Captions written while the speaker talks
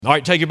All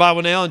right, take your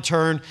Bible now and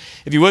turn,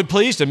 if you would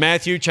please, to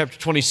Matthew chapter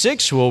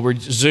 26. We'll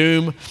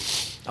resume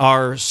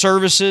our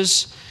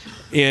services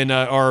in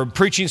our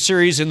preaching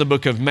series in the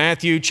book of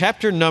Matthew,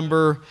 chapter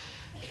number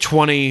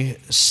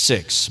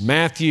 26.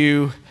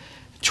 Matthew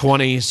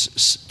 26.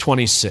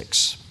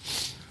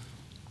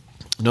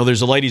 I know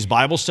there's a ladies'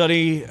 Bible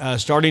study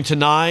starting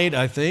tonight,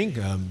 I think.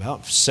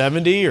 About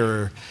 70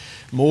 or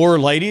more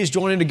ladies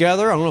joining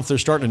together. I don't know if they're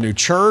starting a new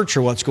church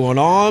or what's going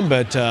on,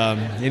 but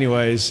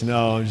anyways,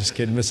 no, I'm just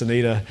kidding. Miss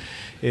Anita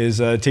is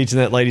teaching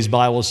that ladies'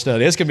 Bible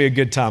study. It's going to be a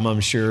good time,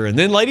 I'm sure. And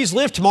then Ladies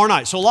Lift tomorrow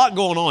night. So a lot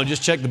going on.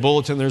 Just check the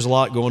bulletin. There's a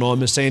lot going on.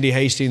 Miss Sandy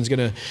Hastings is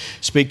going to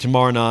speak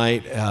tomorrow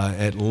night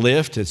at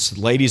Lift. It's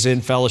Ladies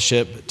in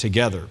Fellowship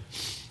Together.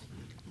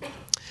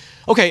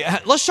 Okay,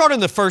 let's start in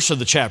the first of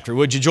the chapter.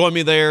 Would you join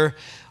me there?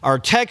 Our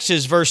text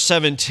is verse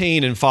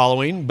 17 and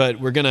following, but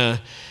we're going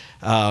to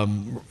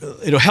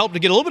it'll help to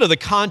get a little bit of the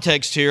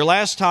context here.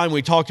 Last time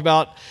we talked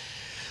about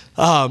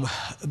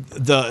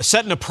the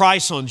setting a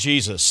price on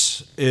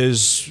Jesus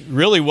is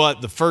really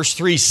what the first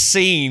three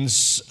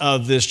scenes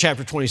of this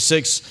chapter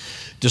 26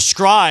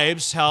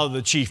 describes, how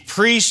the chief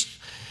priests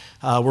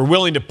were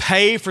willing to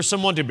pay for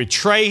someone to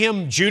betray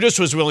him. Judas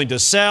was willing to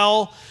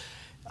sell.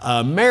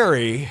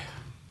 Mary,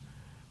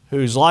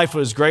 whose life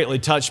was greatly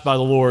touched by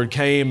the Lord,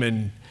 came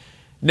and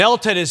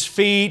knelt at his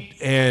feet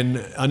and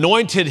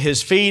anointed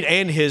his feet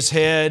and his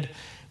head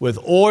with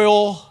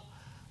oil,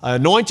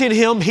 anointed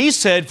him, he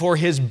said, for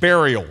his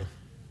burial.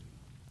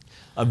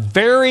 A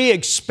very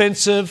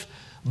expensive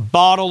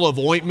bottle of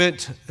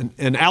ointment,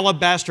 an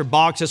alabaster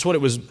box. That's what it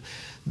was.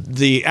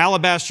 The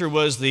alabaster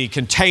was the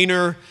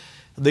container.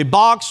 The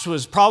box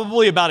was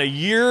probably about a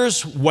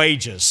year's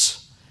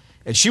wages.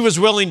 And she was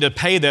willing to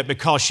pay that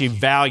because she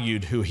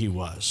valued who he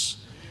was.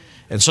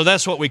 And so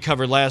that's what we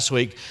covered last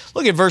week.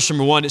 Look at verse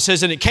number 1. It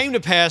says, "And it came to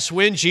pass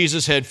when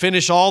Jesus had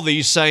finished all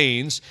these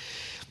sayings,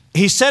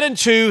 he said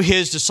unto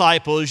his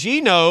disciples, Ye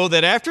know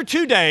that after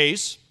 2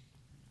 days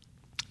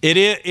it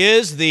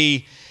is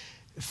the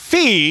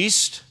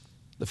feast,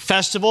 the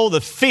festival,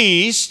 the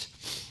feast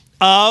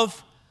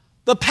of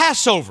the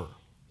Passover.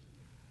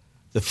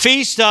 The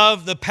feast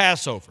of the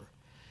Passover.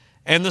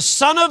 And the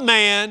Son of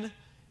Man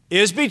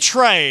is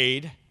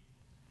betrayed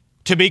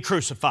to be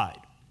crucified."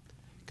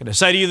 Can I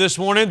say to you this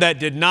morning, that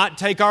did not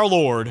take our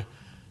Lord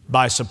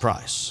by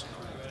surprise.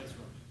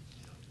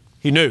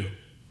 He knew.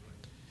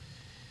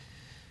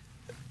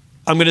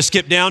 I'm going to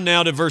skip down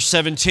now to verse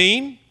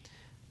 17.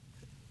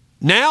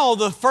 Now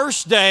the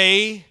first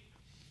day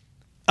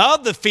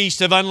of the Feast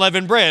of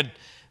Unleavened Bread.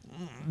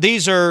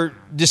 These are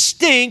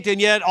distinct,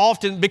 and yet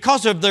often,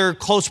 because of their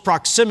close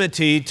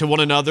proximity to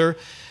one another,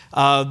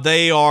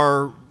 they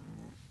are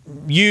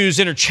used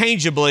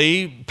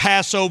interchangeably,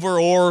 Passover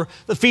or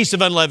the Feast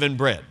of Unleavened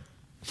Bread.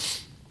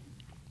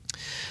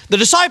 The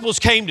disciples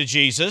came to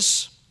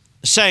Jesus,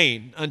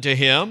 saying unto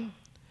him,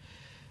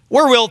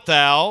 Where wilt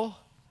thou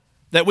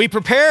that we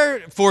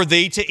prepare for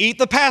thee to eat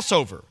the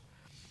Passover?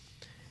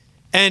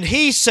 And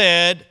he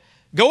said,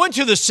 Go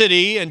into the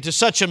city and to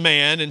such a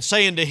man, and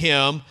say unto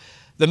him,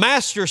 The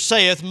Master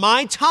saith,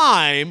 My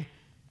time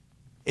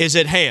is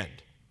at hand.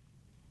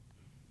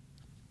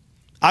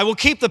 I will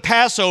keep the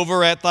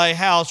Passover at thy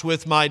house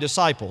with my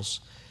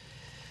disciples.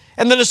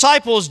 And the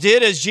disciples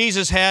did as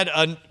Jesus had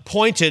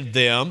appointed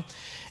them,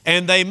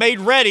 and they made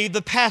ready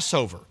the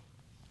Passover.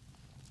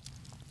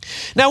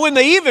 Now when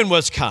the even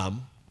was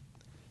come,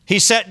 he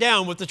sat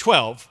down with the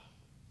 12.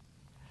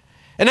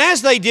 And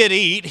as they did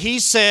eat, he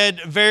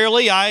said,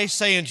 Verily I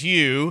say unto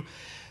you,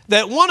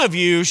 that one of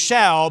you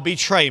shall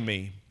betray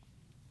me.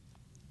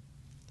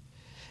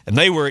 And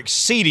they were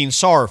exceeding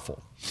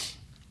sorrowful.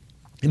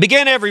 And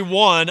began every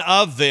one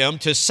of them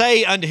to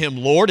say unto him,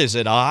 Lord, is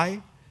it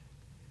I?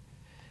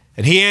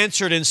 And he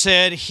answered and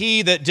said,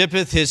 He that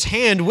dippeth his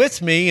hand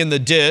with me in the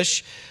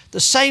dish, the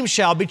same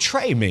shall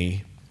betray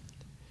me.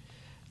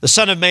 The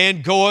Son of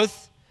Man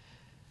goeth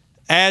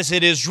as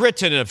it is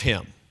written of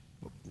him.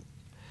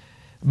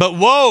 But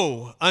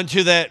woe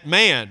unto that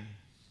man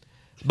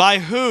by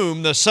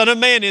whom the Son of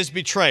Man is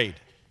betrayed.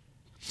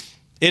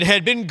 It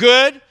had been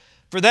good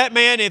for that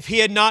man if he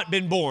had not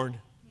been born.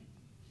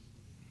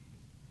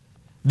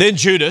 Then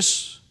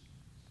Judas,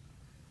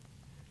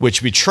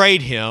 which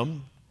betrayed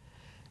him,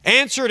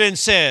 answered and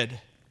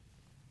said,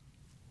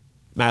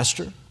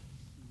 Master,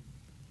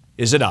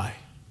 is it I?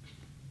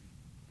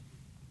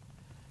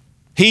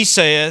 He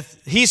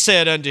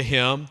said unto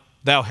him,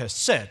 Thou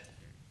hast said.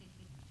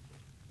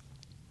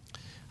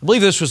 I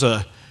believe this was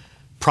a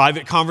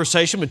private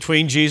conversation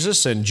between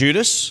Jesus and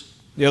Judas.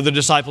 The other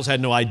disciples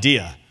had no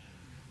idea.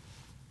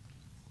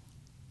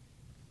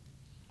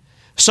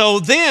 So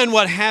then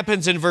what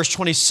happens in verse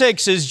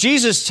 26 is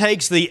Jesus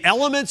takes the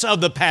elements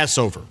of the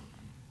Passover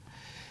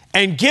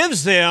and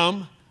gives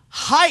them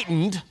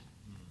heightened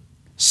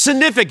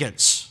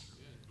significance.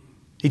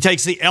 He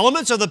takes the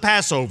elements of the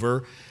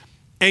Passover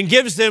and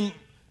gives them,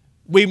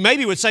 we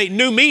maybe would say,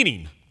 new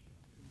meaning.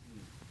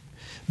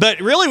 But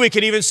really we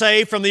could even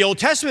say from the Old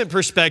Testament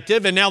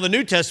perspective and now the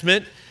New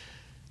Testament,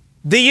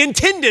 the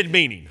intended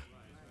meaning.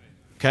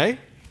 Okay?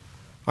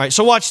 All right,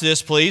 so watch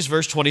this, please,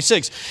 verse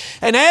 26.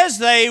 And as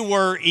they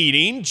were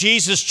eating,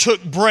 Jesus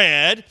took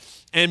bread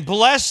and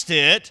blessed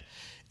it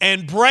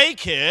and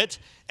brake it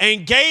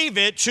and gave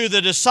it to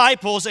the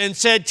disciples and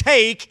said,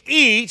 "Take,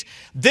 eat,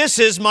 this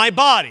is my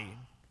body."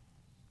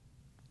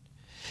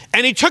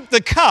 And he took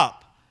the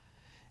cup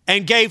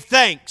and gave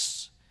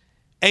thanks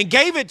and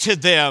gave it to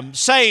them,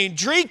 saying,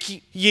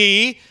 drink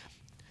ye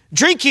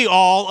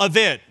all of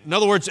it." In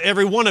other words,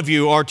 every one of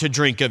you are to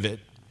drink of it.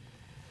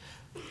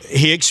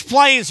 He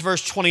explains,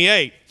 verse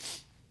 28,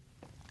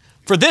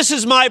 "For this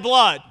is my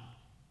blood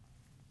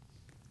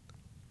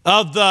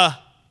of the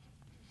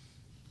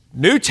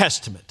New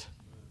Testament.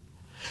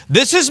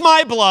 This is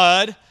my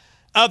blood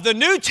of the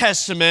New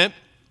Testament,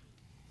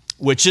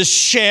 which is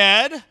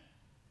shed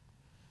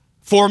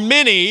for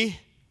many,"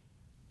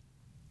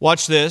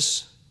 watch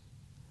this,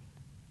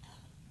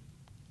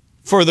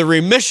 "for the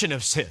remission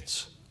of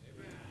sins."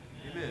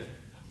 Amen.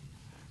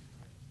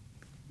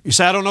 You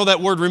say, "I don't know that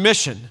word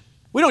remission."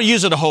 We don't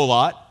use it a whole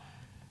lot,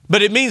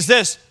 but it means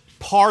this: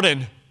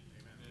 pardon,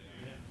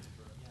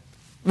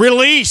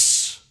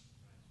 release,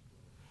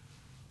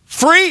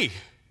 free,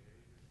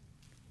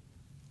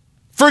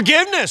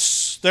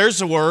 forgiveness. There's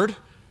the word.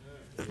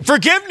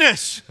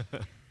 Forgiveness.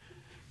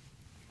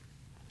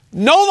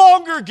 No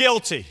longer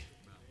guilty.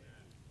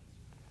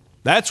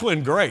 That's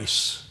when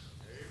grace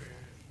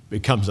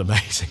becomes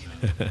amazing.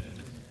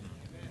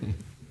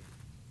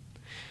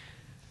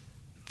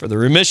 For the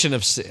remission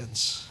of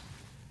sins.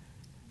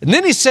 And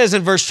then he says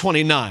in verse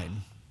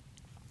 29,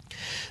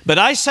 "But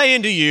I say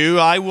unto you,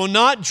 I will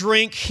not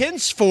drink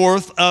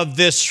henceforth of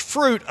this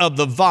fruit of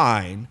the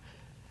vine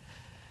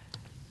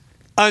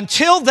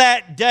until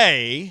that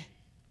day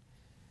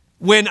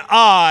when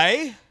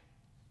I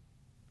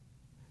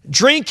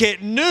drink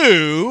it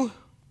new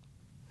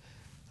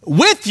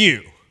with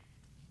you."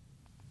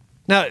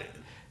 Now,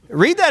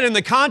 read that in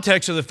the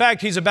context of the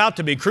fact he's about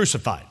to be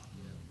crucified.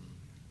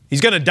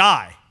 He's going to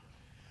die.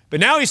 But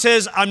now he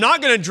says, "I'm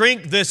not going to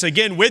drink this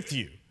again with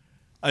you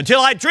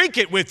until I drink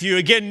it with you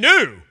again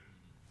new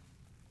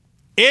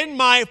in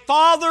my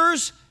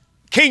Father's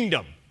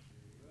kingdom,"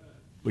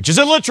 which is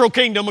a literal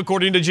kingdom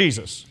according to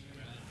Jesus.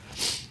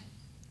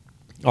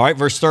 All right,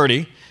 verse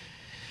 30.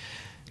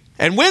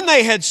 "And when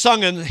they had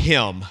sung a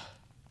hymn,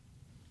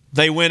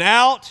 they went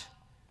out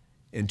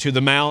into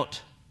the Mount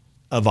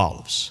of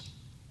Olives."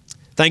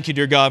 Thank you,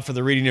 dear God, for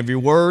the reading of your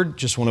word.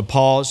 Just want to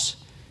pause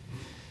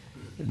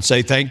and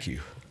say thank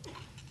you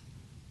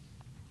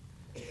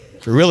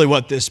for really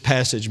what this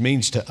passage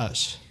means to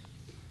us.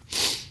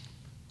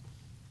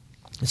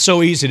 It's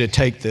so easy to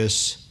take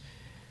this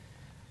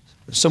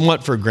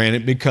somewhat for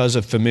granted because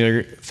of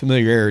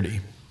familiarity.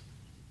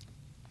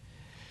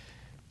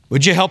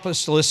 Would you help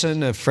us to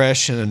listen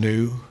afresh and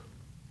anew?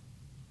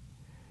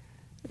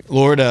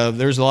 Lord,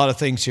 there's a lot of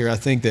things here I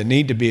think that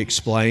need to be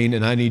explained,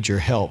 and I need your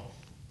help.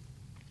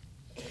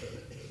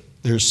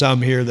 There's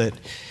some here that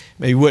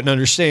maybe wouldn't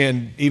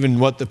understand even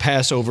what the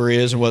Passover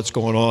is and what's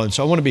going on.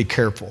 So I want to be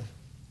careful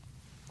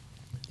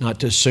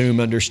not to assume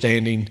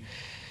understanding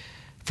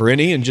for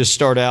any and just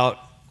start out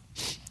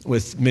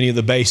with many of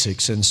the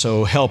basics. And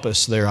so help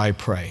us there, I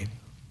pray.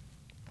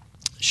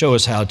 Show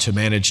us how to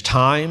manage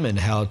time and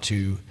how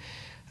to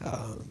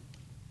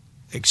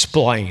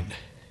explain.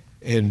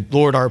 And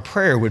Lord, our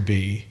prayer would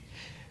be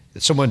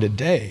that someone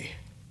today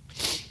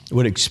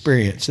would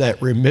experience that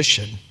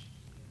remission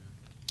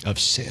of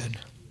sin.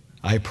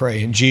 I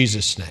pray in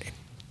Jesus' name.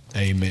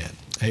 Amen.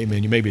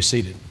 Amen. You may be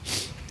seated.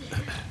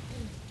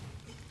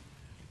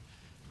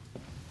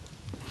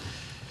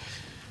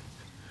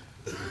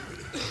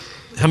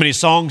 How many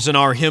songs in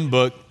our hymn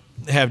book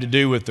have to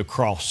do with the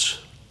cross?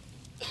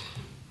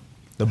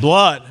 The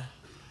blood.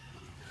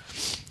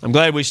 I'm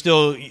glad we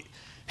still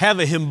have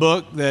a hymn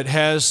book that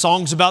has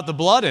songs about the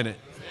blood in it.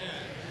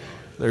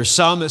 There's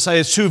some that say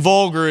it's too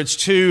vulgar, it's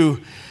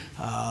too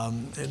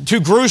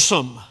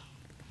gruesome.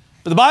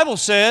 But the Bible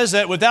says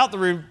that without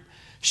the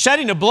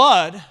shedding of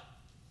blood,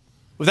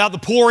 without the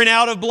pouring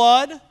out of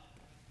blood,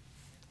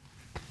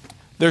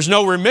 there's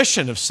no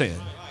remission of sin.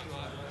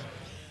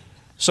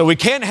 So we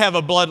can't have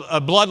a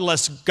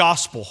bloodless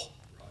gospel.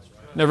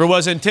 Never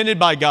was intended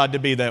by God to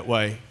be that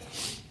way.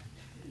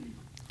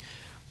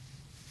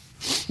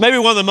 Maybe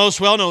one of the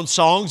most well-known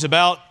songs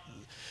about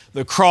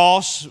the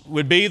cross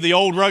would be "The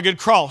Old Rugged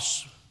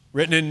Cross,"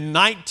 written in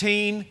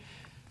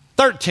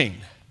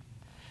 1913.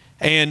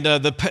 And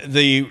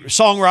the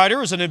songwriter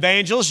was an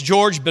evangelist,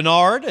 George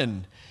Bernard,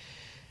 and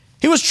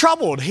he was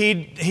troubled.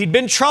 He'd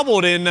been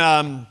troubled in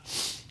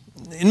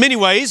many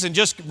ways, and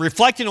just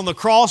reflecting on the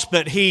cross,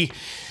 but he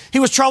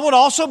was troubled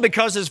also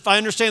because, if I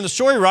understand the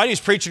story right, he's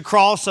preaching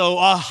across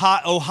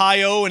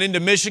Ohio and into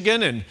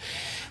Michigan,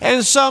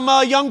 and some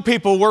young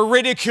people were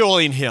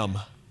ridiculing him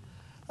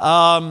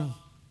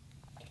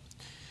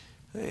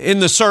in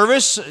the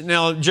service.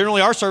 Now,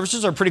 generally our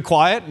services are pretty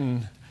quiet,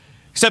 and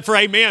except for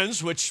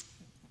amens, which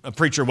a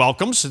preacher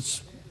welcomes.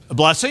 It's a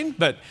blessing,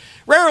 but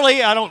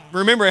rarely, I don't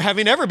remember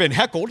having ever been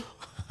heckled.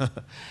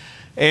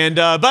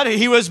 But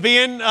he was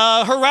being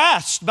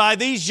harassed by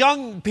these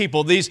young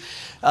people, these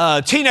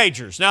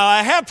teenagers. Now,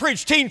 I have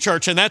preached teen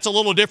church, and that's a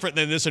little different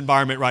than this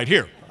environment right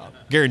here. I'll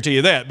guarantee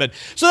you that.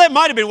 So that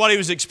might have been what he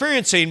was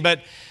experiencing.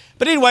 But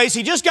anyways,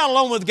 he just got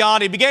along with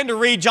God. He began to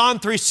read John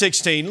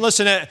 3:16.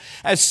 Listen,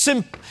 as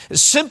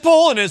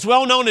simple and as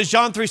well known as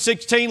John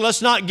 3:16,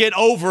 let's not get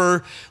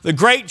over the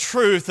great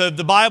truth of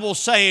the Bible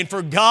saying,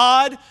 "For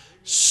God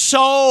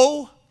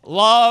so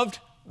loved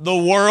the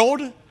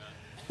world,"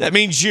 that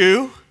means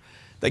you,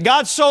 that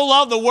God so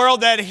loved the world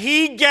that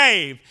He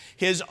gave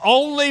His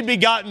only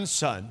begotten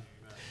Son,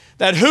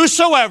 that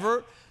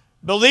whosoever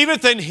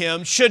believeth in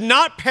Him should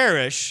not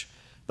perish,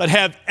 but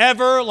have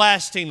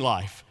everlasting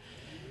life.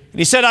 And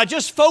he said, I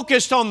just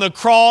focused on the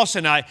cross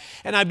and I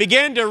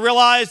began to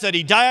realize that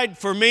He died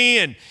for me.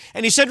 And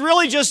he said,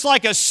 really just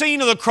like a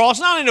scene of the cross,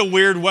 not in a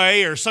weird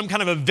way or some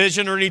kind of a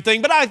vision or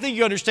anything, but I think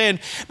you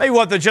understand maybe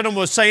what the gentleman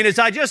was saying is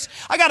I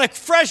got a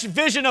fresh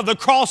vision of the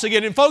cross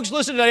again. And folks,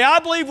 listen today, I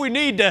believe we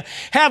need to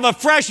have a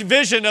fresh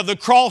vision of the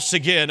cross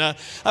again,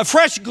 a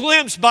fresh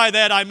glimpse by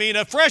that. I mean,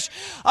 a fresh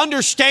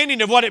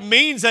understanding of what it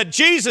means that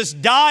Jesus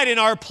died in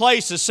our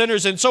place as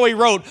sinners. And so he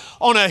wrote,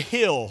 on a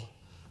hill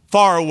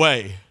far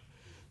away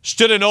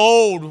stood an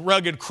old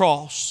rugged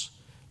cross,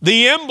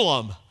 the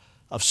emblem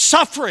of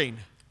suffering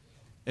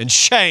and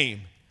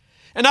shame.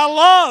 And I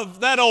love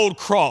that old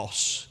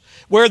cross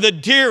where the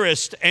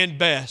dearest and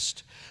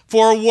best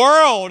for a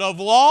world of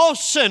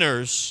lost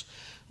sinners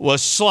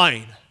was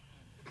slain.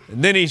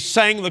 And then he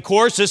sang the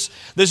chorus.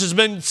 This has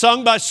been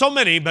sung by so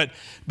many, but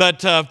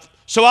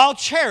so I'll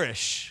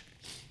cherish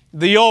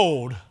the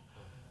old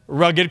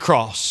rugged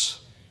cross.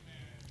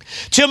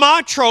 To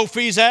my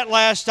trophies at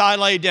last I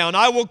lay down.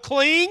 I will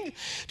cling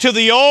to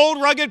the old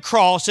rugged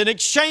cross and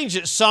exchange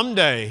it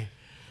someday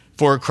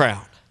for a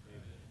crown.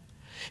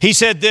 He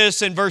said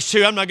this in verse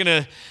 2. I'm not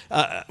going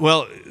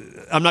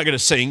to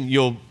sing.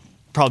 You'll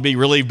probably be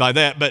relieved by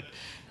that, but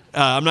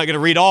I'm not going to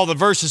read all the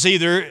verses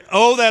either.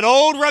 Oh, that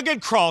old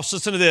rugged cross,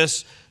 listen to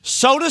this,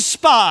 so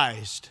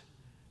despised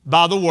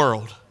by the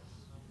world.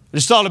 I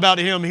just thought about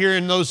him,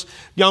 hearing those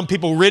young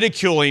people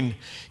ridiculing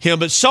him,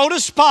 but so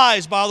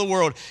despised by the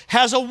world,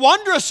 has a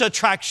wondrous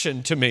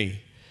attraction to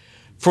me.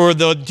 For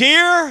the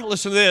dear,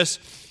 listen to this,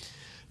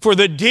 for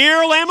the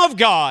dear Lamb of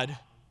God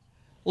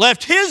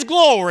left His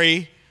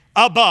glory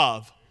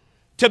above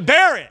to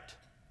bear it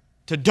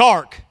to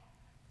dark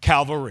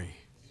Calvary.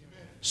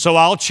 So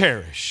I'll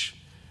cherish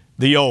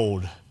the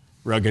old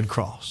rugged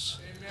cross.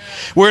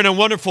 We're in a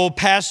wonderful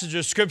passage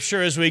of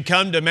Scripture as we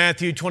come to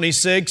Matthew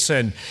 26,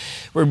 and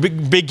we're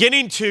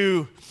beginning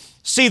to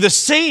see the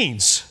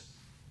scenes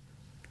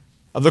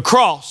of the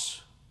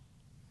cross.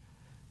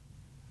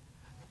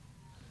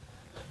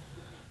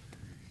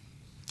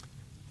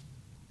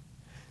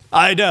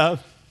 I'd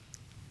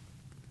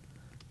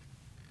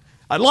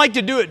like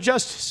to do it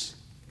justice.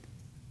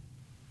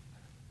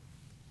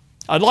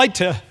 I'd like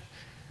to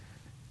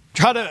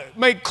try to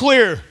make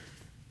clear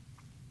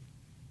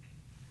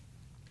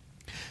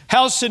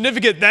how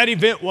significant that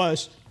event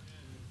was.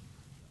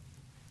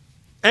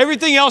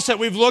 Everything else that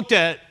we've looked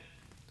at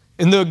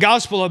in the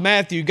Gospel of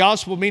Matthew,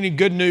 gospel meaning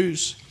good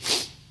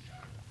news,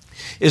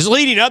 is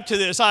leading up to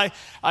this. I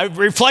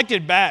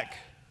reflected back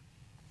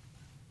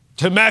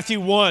to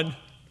Matthew 1.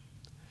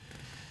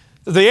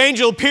 The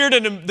angel appeared to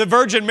the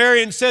Virgin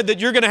Mary and said that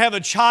you're going to have a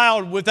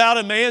child without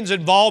a man's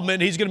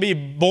involvement. He's going to be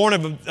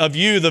born of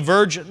you, the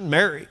Virgin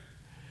Mary.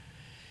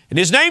 And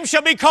His name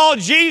shall be called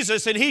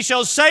Jesus, and He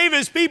shall save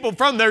His people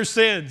from their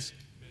sins.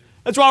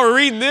 That's why we're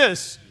reading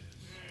this.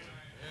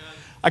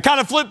 I kind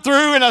of flipped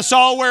through and I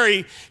saw where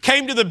He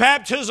came to the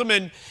baptism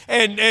and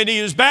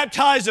He was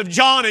baptized of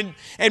John.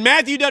 And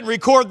Matthew doesn't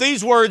record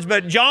these words,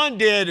 but John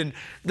did. And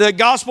the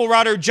gospel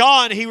writer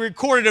John, he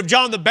recorded of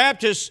John the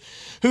Baptist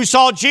who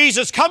saw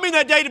Jesus coming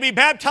that day to be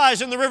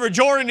baptized in the river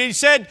Jordan. And he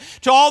said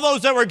to all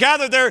those that were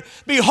gathered there,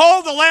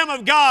 behold the Lamb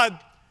of God,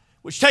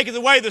 which taketh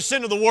away the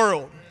sin of the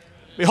world.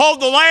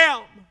 Behold the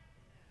Lamb.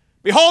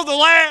 Behold the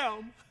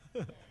Lamb.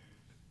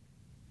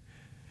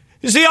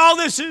 You see, all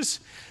this is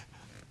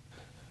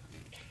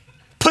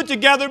put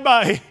together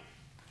by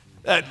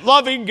that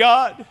loving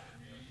God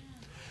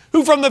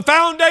who from the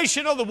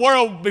foundation of the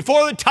world,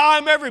 before the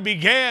time ever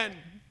began,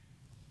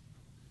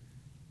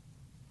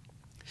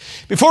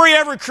 before He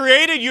ever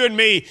created you and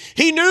me,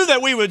 He knew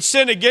that we would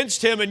sin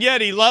against Him, and yet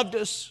He loved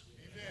us.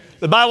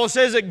 The Bible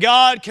says that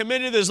God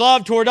commended His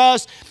love toward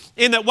us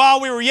in that while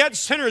we were yet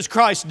sinners,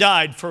 Christ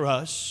died for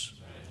us.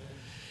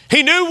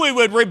 He knew we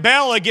would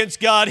rebel against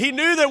God. He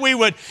knew that we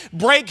would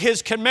break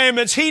His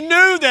commandments. He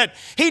knew that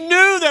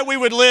we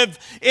would live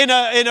in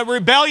a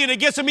rebellion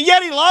against Him. And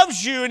yet He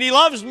loves you and He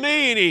loves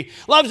me and He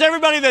loves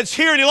everybody that's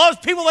here and He loves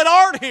people that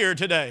aren't here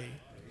today.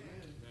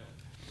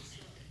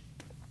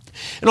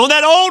 And on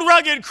that old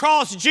rugged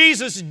cross,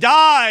 Jesus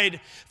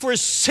died for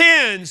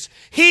sins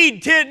He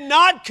did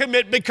not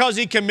commit because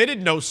He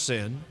committed no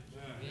sin.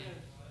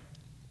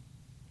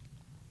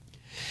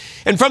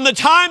 And from the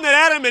time that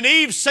Adam and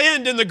Eve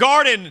sinned in the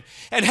garden,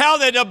 and how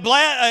that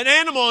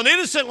an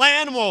innocent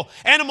animal,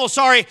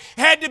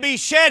 had to be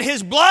shed,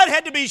 his blood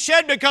had to be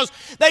shed because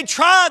they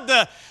tried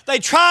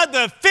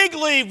the fig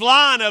leaf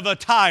line of a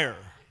tire.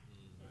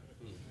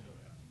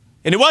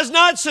 And it was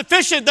not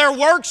sufficient. Their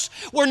works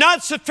were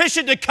not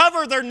sufficient to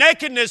cover their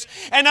nakedness.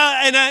 And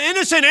an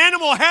innocent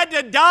animal had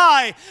to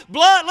die.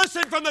 Blood,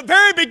 listen, from the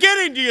very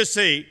beginning, do you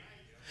see?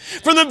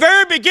 From the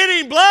very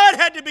beginning, blood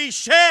had to be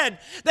shed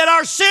that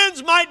our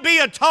sins might be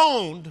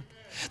atoned,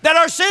 that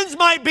our sins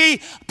might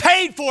be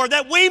paid for,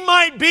 that we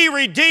might be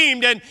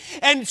redeemed.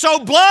 And so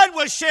blood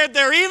was shed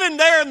there, even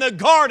there in the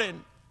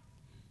garden.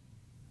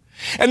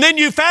 And then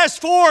you fast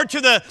forward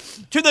to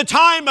the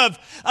time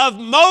of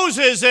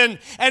Moses and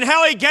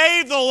how he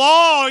gave the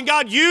law and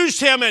God used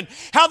him, and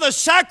how the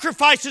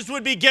sacrifices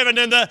would be given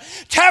and the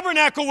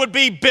tabernacle would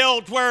be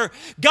built where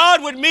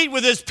God would meet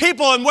with his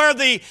people, and where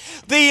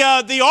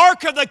the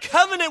Ark of the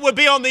Covenant would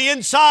be on the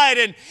inside,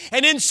 and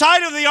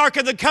inside of the Ark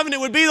of the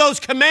Covenant would be those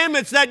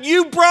commandments that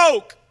you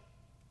broke,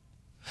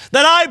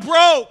 that I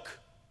broke.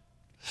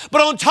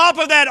 But on top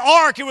of that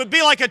ark, it would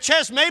be like a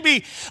chest,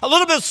 maybe a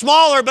little bit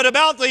smaller, but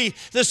about the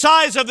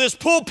size of this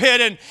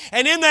pulpit.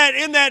 And in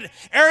that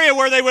area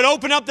where they would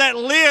open up that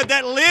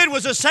lid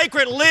was a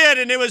sacred lid,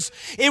 and it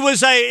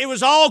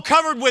was all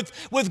covered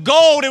with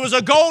gold. It was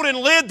a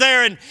golden lid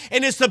there, and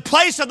it's the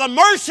place of the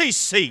mercy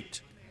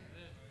seat.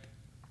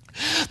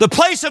 The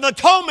place of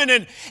atonement.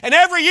 And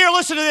every year,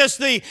 listen to this,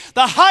 the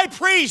high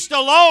priest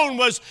alone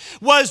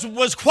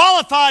was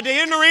qualified to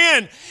enter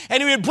in,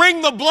 and he would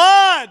bring the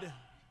blood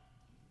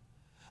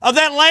of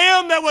that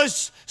lamb that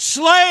was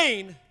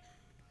slain.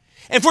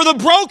 And for the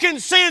broken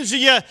sins, do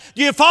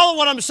you follow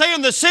what I'm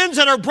saying? The sins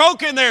that are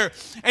broken there.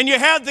 And you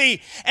have the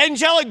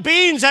angelic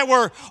beings that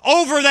were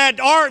over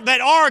that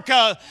ark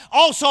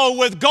also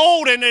with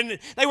gold, and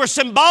they were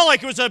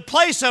symbolic. It was a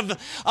place of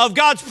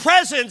God's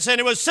presence, and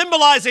it was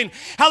symbolizing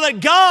how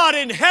that God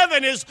in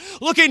heaven is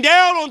looking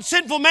down on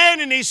sinful man,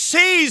 and he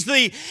sees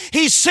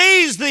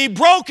the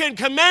broken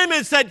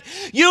commandments that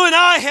you and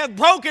I have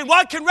broken.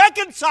 What can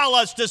reconcile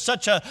us to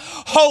such a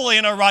holy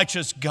and a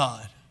righteous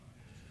God?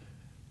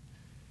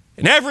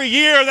 And every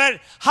year that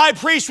high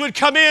priest would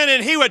come in,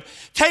 and he would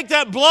take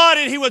that blood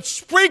and he would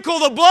sprinkle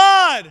the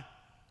blood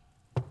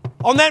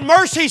on that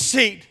mercy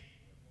seat,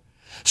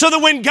 so that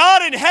when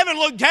God in heaven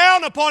looked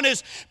down upon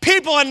his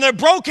people and their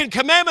broken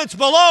commandments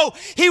below,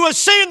 he was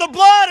seeing the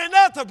blood and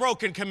not the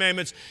broken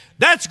commandments.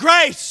 That's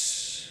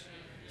grace.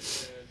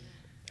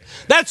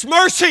 That's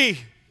mercy.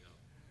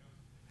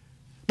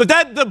 But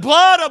that the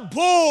blood of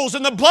bulls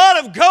and the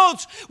blood of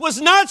goats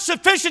was not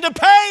sufficient to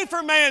pay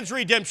for man's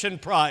redemption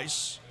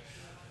price.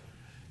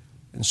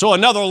 And so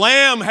another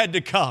lamb had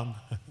to come.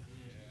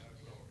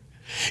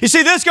 You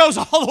see, this goes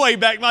all the way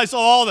back.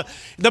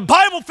 The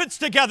Bible fits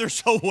together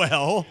so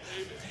well.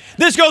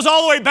 This goes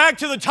all the way back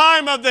to the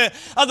time of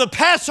the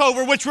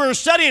Passover, which we're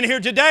studying here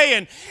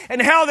today,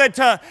 and how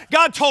that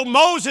God told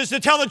Moses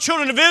to tell the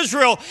children of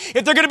Israel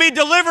if they're going to be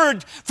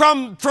delivered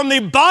from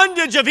the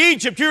bondage of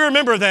Egypt. You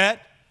remember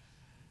that?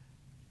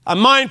 I'm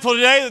mindful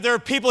today that there are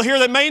people here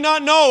that may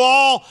not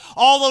know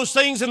all those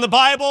things in the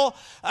Bible.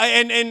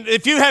 And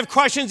if you have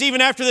questions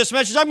even after this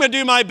message, I'm going to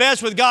do my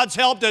best with God's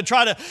help to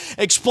try to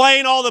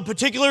explain all the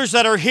particulars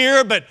that are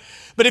here. But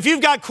if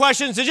you've got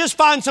questions, then just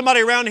find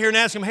somebody around here and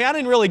ask them, hey, I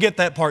didn't really get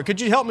that part. Could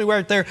you help me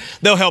right there?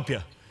 They'll help you.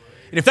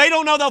 And if they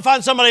don't know, they'll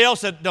find somebody else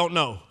that don't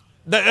know,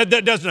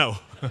 that does know.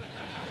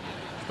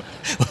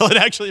 Well, it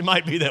actually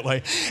might be that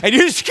way. And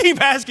you just keep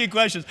asking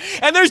questions.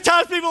 And there's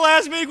times people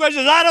ask me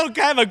questions, I don't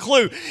have a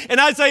clue. And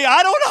I say,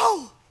 I don't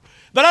know.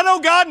 But I know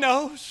God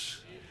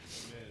knows.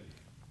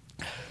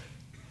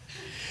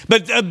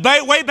 But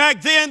way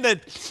back then,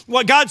 that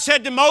what God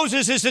said to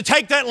Moses is to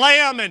take that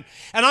lamb and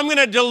I'm going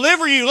to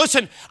deliver you.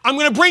 Listen, I'm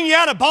going to bring you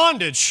out of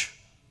bondage.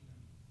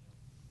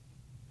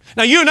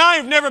 Now, you and I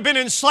have never been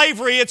in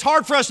slavery. It's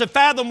hard for us to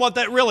fathom what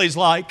that really is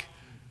like.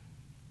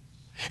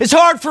 It's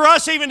hard for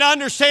us even to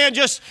understand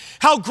just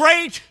how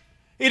great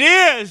it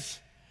is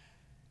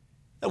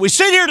that we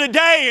sit here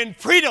today in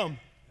freedom,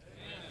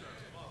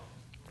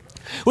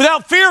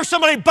 without fear of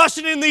somebody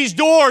busting in these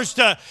doors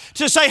to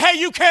say, hey,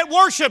 you can't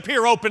worship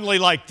here openly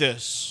like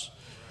this.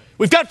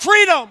 We've got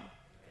freedom.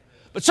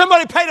 But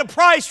somebody paid a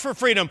price for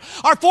freedom.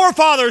 Our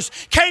forefathers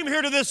came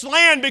here to this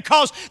land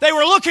because they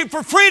were looking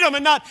for freedom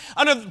and not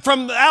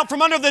out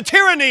from under the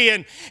tyranny,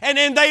 and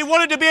they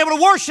wanted to be able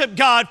to worship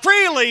God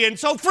freely, and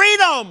so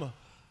freedom.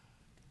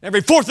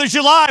 Every 4th of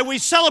July, we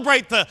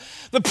celebrate the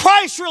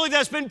price really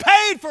that's been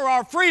paid for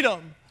our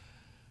freedom.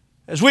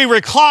 As we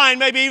recline,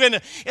 maybe even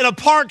in a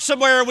park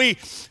somewhere, we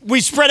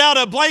spread out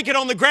a blanket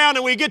on the ground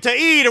and we get to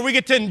eat, or we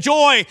get to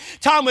enjoy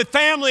time with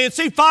family and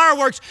see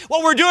fireworks.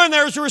 What we're doing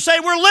there is we're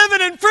saying we're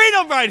living in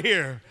freedom right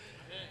here.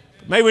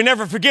 But may we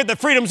never forget that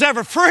freedom's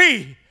ever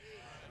free.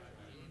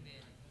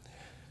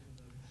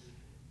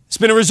 It's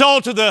been a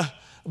result of the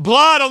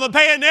blood on the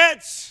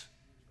bayonets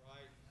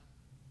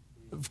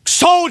of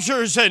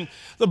soldiers, and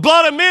the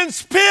blood of men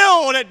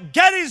spilled at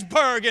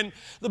Gettysburg, and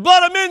the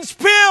blood of men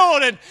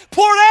spilled and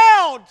poured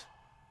out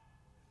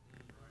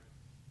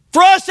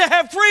for us to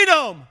have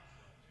freedom.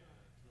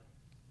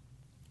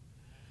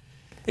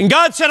 And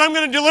God said, I'm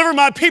going to deliver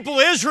my people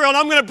Israel, and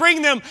I'm going to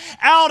bring them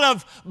out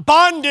of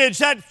bondage.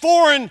 That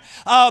foreign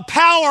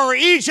power,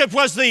 Egypt,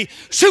 was the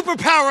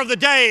superpower of the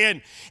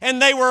day,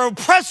 and they were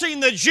oppressing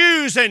the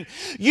Jews and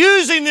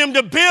using them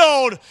to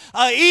build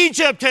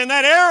Egypt and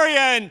that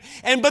area.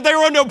 But they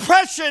were under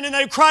oppression, and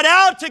they cried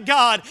out to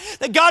God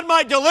that God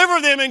might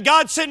deliver them, and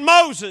God sent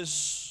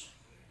Moses.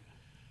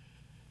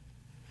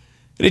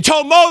 And he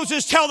told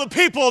Moses, tell the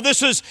people,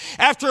 this is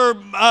after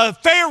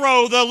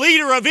Pharaoh, the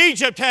leader of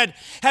Egypt,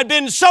 had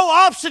been so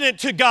obstinate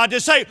to God to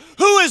say,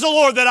 who is the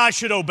Lord that I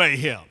should obey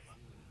him?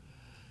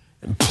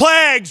 And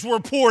plagues were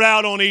poured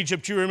out on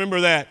Egypt, you remember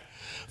that.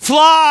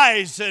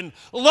 Flies and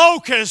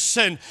locusts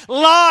and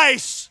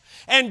lice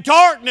and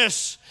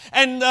darkness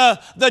and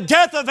the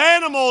death of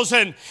animals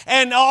and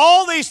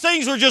all these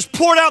things were just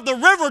poured out. The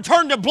river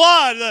turned to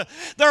blood,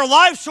 their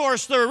life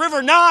source, the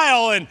river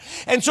Nile.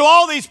 And so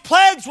all these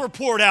plagues were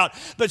poured out.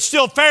 But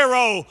still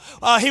Pharaoh,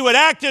 he would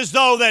act as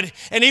though that,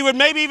 and he would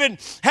maybe even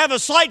have a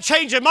slight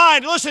change of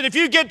mind. Listen, if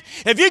you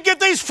get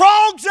these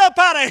frogs up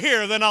out of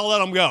here, then I'll let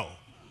them go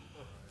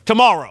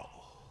tomorrow.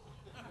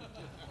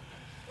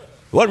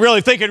 Wasn't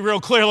really thinking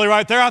real clearly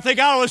right there. I think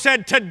I would have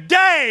said,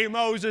 today,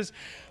 Moses.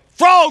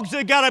 Frogs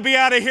have got to be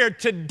out of here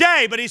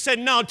today. But he said,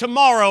 no,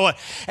 tomorrow.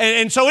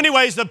 And so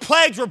anyways, the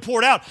plagues were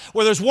poured out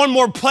where there's one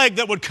more plague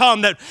that would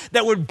come that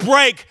would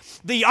break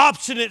the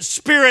obstinate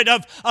spirit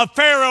of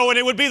Pharaoh, and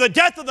it would be the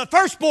death of the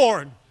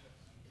firstborn.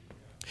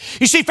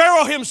 You see,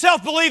 Pharaoh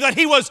himself believed that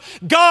he was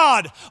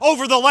God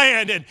over the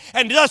land,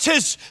 and thus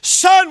his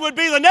son would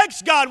be the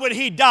next God when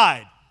he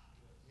died.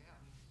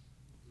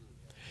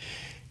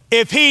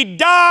 If he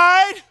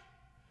died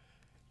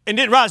and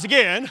didn't rise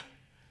again,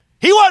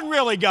 he wasn't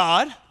really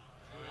God.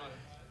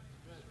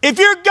 If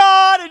you're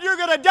God and you're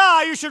going to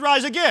die, you should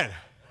rise again.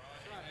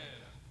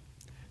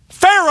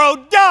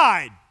 Pharaoh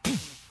died.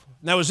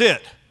 That was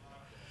it.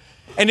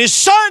 And his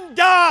son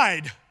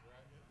died.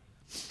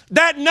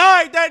 That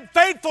night, that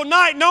fateful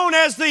night known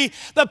as the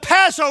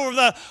Passover,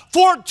 the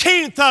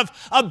 14th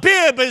of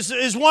Abib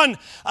is one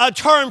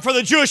term for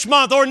the Jewish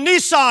month, or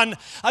Nisan,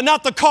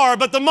 not the car,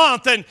 but the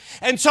month.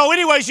 And so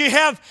anyways, you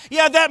have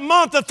that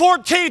month, the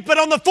 14th, but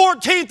on the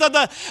 14th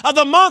of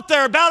the month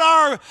there,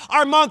 about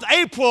our month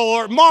April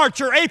or March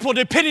or April,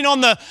 depending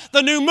on the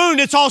new moon,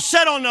 it's all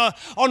set on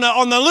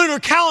the lunar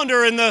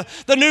calendar and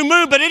the new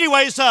moon. But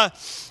anyways,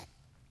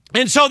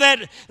 and so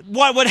that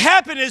what would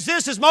happen is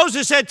this, as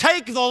Moses said,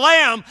 take the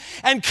lamb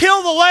and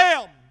kill the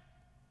lamb.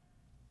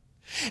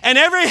 And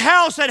every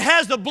house that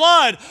has the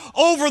blood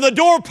over the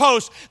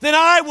doorpost, then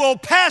I will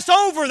pass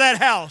over that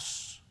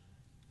house.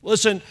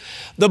 Listen,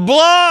 the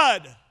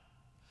blood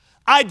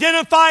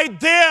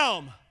identified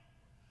them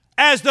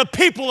as the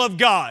people of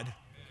God.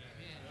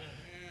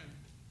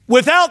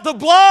 Without the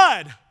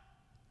blood,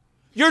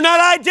 you're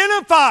not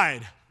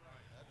identified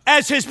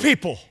as his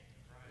people.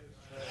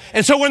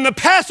 And so when the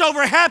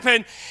Passover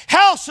happened,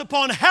 house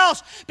upon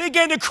house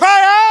began to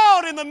cry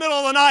out in the middle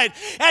of the night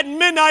at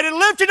midnight and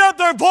lifted up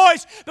their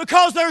voice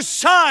because their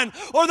son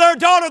or their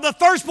daughter, the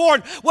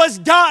firstborn,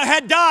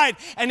 had died.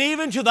 And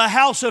even to the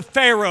house of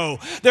Pharaoh,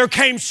 there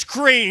came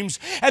screams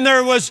and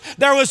there was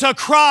a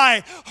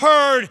cry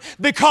heard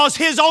because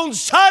his own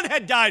son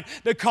had died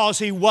because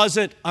he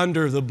wasn't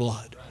under the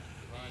blood.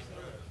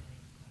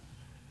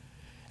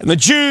 And the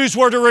Jews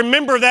were to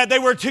remember that. They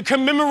were to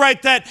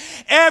commemorate that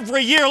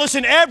every year.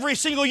 Listen, every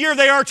single year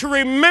they are to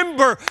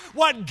remember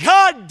what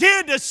God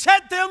did to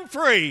set them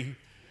free.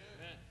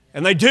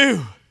 And they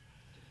do.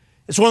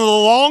 It's one of the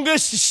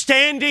longest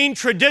standing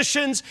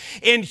traditions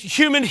in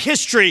human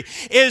history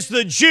is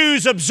the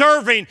Jews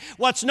observing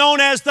what's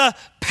known as the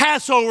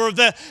Passover,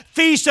 the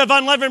Feast of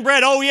Unleavened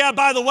Bread. Oh yeah,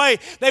 by the way,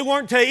 they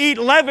weren't to eat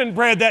leavened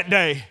bread that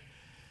day.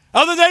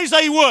 Other days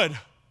they would.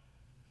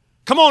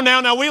 Come on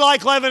now we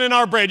like leaven in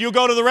our bread. You'll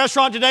go to the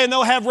restaurant today and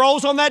they'll have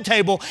rolls on that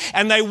table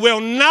and they will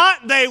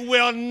not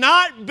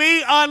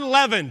be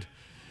unleavened.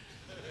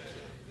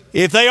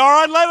 If they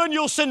are unleavened,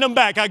 you'll send them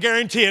back, I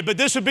guarantee it. But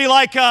this would be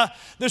like a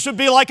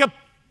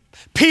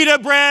pita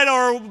bread,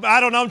 or I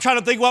don't know, I'm trying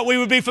to think what we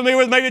would be familiar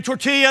with, maybe a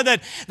tortilla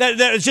that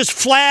is just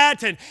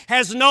flat and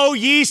has no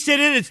yeast in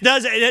it.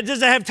 It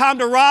doesn't have time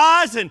to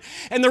rise. And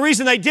the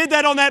reason they did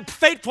that on that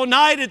fateful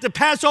night at the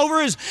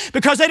Passover is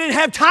because they didn't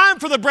have time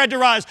for the bread to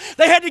rise.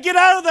 They had to get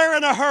out of there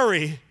in a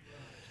hurry.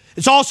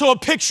 It's also a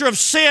picture of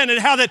sin and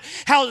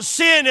how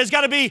sin has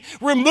got to be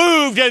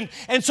removed.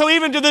 And so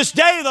even to this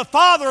day, the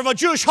father of a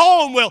Jewish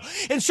home will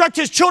instruct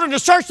his children to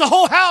search the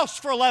whole house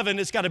for leaven.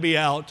 It's got to be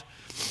out.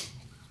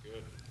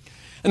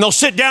 And they'll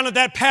sit down at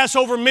that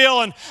Passover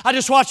meal, and I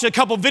just watched a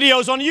couple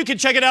videos on it. You can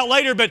check it out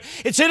later, but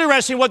it's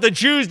interesting what the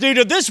Jews do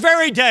to this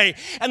very day.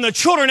 And the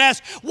children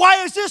ask,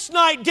 why is this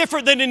night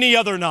different than any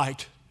other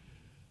night?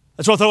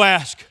 That's what they'll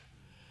ask.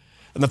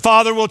 And the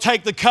father will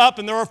take the cup,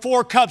 and there are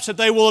 4 cups that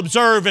they will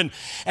observe, and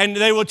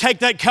they will take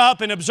that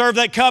cup and observe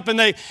that cup, and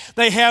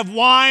they have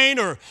wine,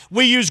 or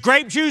we use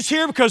grape juice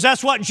here because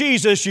that's what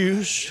Jesus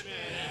used.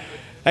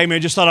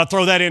 Amen. Just thought I'd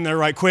throw that in there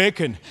right quick.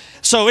 And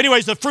so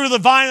anyways, the fruit of the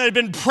vine that had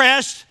been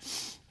pressed,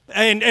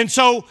 And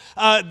so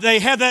they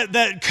have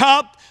that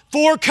cup,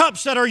 4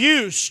 cups that are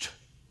used.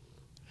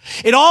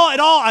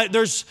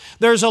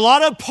 There's a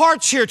lot of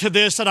parts here to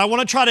this that I want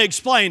to try to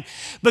explain,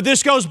 but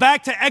this goes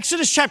back to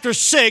Exodus chapter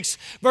 6,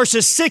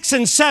 verses 6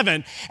 and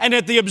 7. And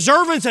at the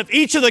observance of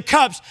each of the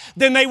cups,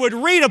 then they would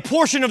read a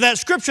portion of that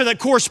scripture that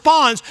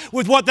corresponds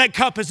with what that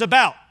cup is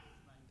about.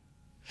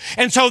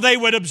 And so they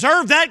would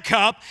observe that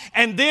cup,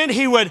 and then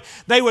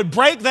they would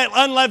break that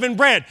unleavened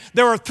bread.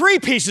 There are 3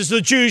 pieces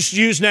the Jews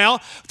use now.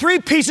 3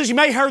 pieces, you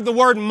may have heard the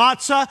word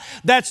matzah,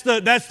 that's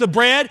the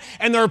bread.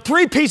 And there are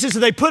 3 pieces that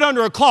they put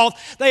under a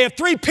cloth. They have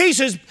 3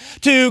 pieces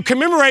to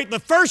commemorate the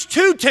first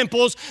 2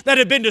 temples that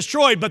have been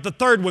destroyed, but the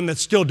 3rd one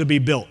that's still to be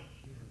built.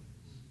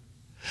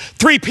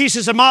 3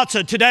 pieces of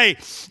matzah today.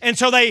 And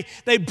so they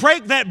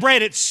break that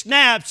bread, it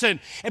snaps, and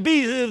it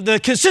be the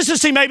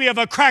consistency maybe of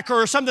a cracker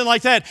or something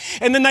like that.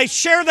 And then they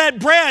share that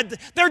bread.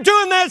 They're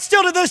doing that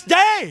still to this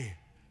day.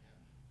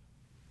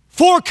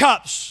 4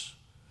 cups,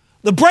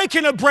 the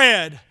breaking of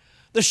bread,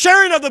 the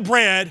sharing of the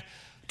bread,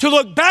 to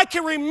look back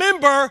and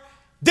remember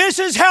this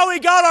is how we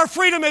got our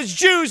freedom as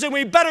Jews, and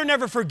we better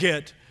never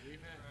forget.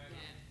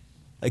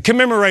 They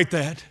commemorate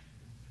that.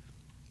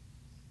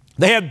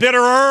 They have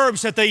bitter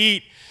herbs that they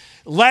eat.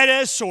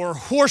 Lettuce or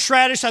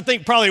horseradish. I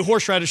think probably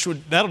horseradish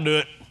that'll do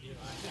it.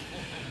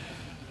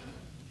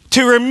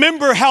 To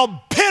remember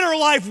how bitter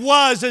life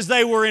was as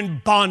they were in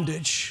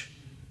bondage.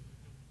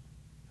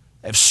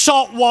 They have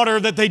salt water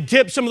that they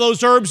dip some of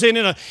those herbs in.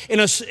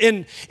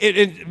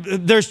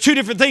 There's 2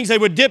 different things. They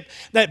would dip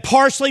that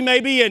parsley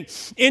maybe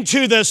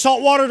into the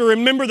salt water to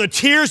remember the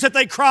tears that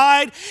they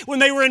cried when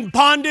they were in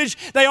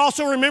bondage. They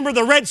also remember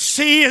the Red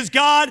Sea as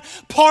God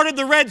parted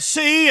the Red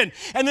Sea.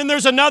 And then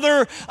there's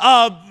another,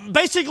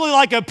 basically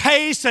like a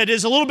paste that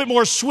is a little bit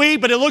more sweet,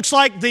 but it looks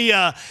like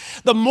the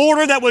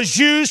mortar that was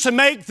used to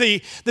make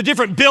the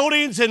different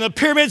buildings and the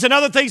pyramids and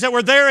other things that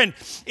were there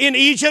in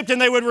Egypt.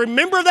 And they would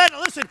remember that.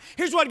 Listen,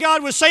 here's what God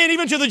was saying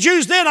even to the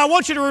Jews then. I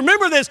want you to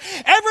remember this.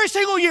 Every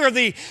single year,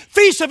 the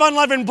Feast of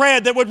Unleavened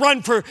Bread that would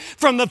run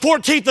from the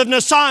 14th of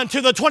Nisan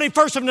to the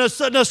 21st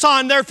of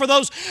Nisan, there for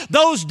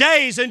those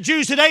days. And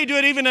Jews today do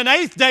it even an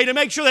 8th day to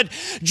make sure that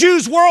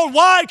Jews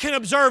worldwide can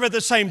observe at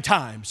the same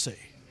time, see.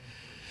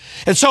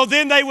 And so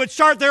then they would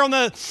start there on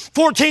the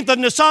 14th of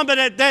Nisan, but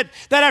that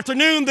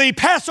afternoon the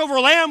Passover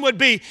lamb would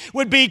be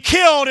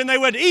killed, and they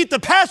would eat the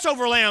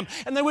Passover lamb,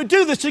 and they would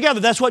do this together.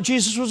 That's what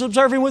Jesus was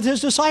observing with his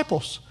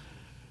disciples.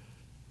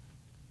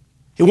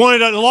 He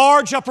wanted a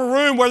large upper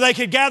room where they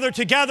could gather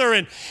together.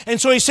 And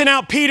so he sent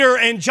out Peter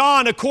and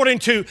John according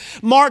to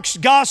Mark's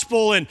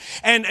gospel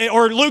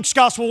or Luke's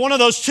gospel, one of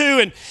those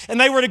 2. And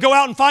they were to go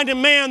out and find a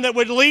man that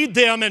would lead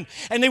them. And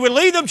they would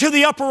lead them to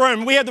the upper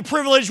room. We had the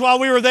privilege while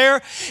we were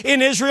there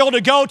in Israel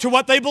to go to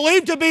what they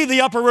believed to be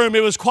the upper room.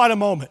 It was quite a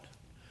moment.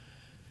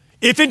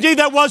 If indeed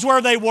that was where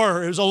they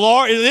were. It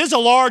is a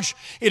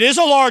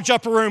large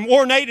upper room,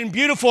 ornate and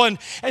beautiful. And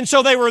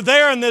so they were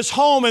there in this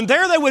home, and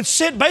there they would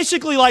sit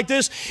basically like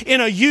this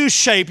in a U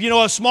shape,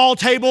 a small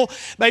table,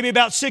 maybe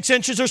about 6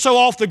 inches or so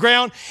off the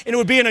ground, and it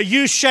would be in a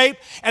U shape.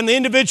 And the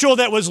individual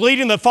that was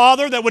leading, the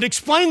father that would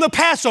explain the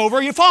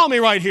Passover, you follow me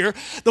right here,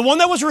 the one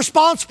that was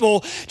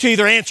responsible to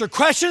either answer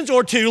questions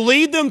or to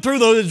lead them through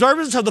the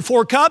observance of the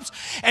 4 cups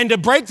and to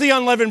break the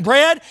unleavened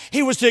bread.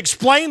 He was to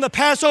explain the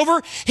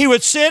Passover. He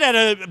would sit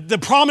at the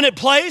prominent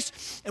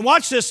place, and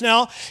watch this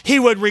now, he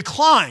would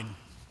recline.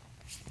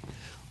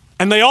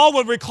 And they all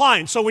would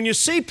recline. So when you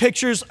see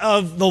pictures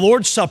of the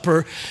Lord's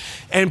Supper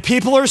and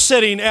people are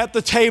sitting at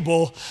the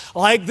table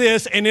like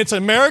this, and it's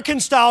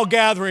American style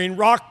gathering,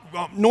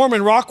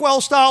 Norman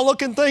Rockwell style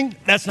looking thing,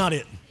 that's not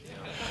it.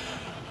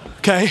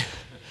 Okay?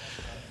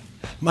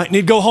 Might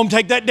need to go home,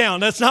 take that down.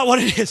 That's not what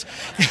it is.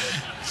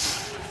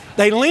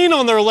 They lean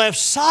on their left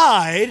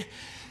side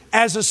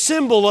as a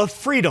symbol of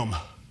freedom.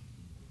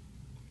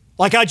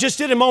 Like I just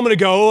did a moment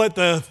ago at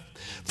the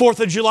 4th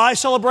of July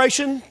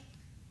celebration.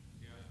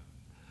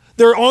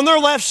 They're on their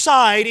left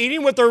side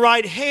eating with their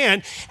right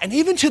hand. And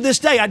even to this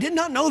day, I did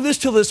not know this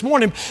till this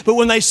morning, but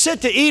when they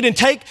sit to eat and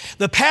take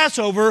the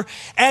Passover,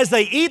 as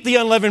they eat the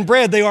unleavened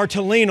bread, they are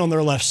to lean on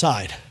their left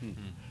side.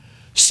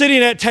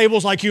 Sitting at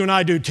tables like you and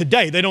I do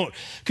today. They don't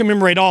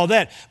commemorate all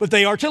that, but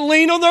they are to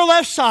lean on their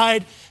left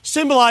side,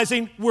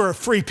 symbolizing we're a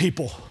free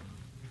people.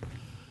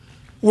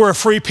 We're a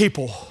free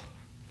people.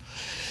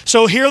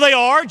 So here they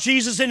are,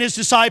 Jesus and his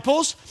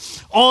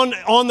disciples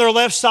on their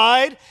left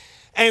side,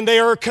 and they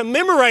are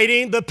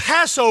commemorating the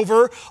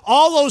Passover,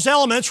 all those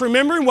elements,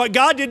 remembering what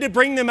God did to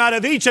bring them out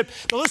of Egypt.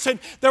 But listen,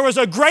 there was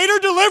a greater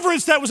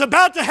deliverance that was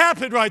about to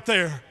happen right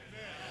there.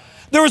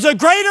 There was a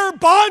greater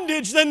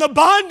bondage than the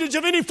bondage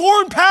of any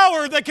foreign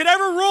power that could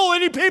ever rule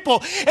any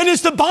people, and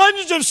it's the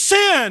bondage of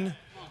sin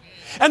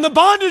and the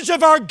bondage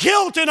of our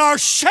guilt and our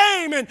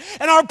shame and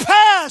our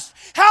past.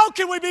 How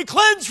can we be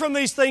cleansed from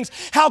these things?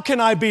 How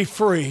can I be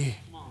free?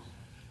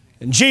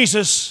 And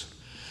Jesus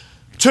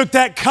took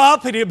that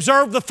cup and he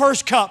observed the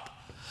first cup.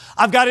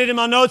 I've got it in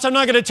my notes. I'm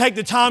not going to take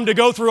the time to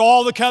go through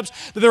all the cups,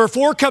 but there were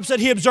 4 cups that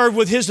he observed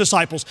with his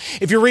disciples.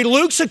 If you read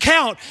Luke's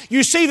account,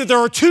 you see that there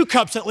are 2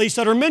 cups at least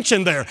that are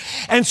mentioned there.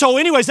 And so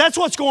anyways, that's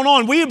what's going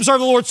on. We observe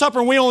the Lord's Supper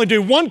and we only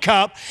do 1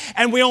 cup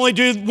and we only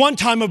do 1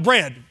 time of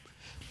bread.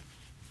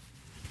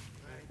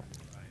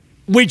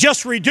 We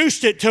just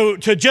reduced it to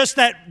just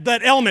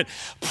that element.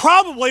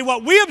 Probably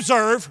what we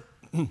observe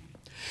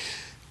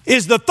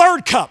is the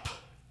 3rd cup.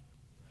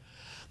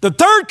 The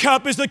 3rd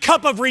cup is the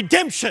cup of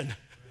redemption.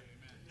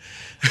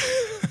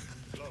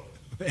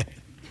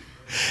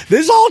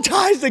 This all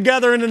ties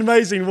together in an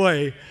amazing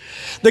way.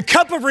 The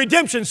cup of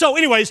redemption. So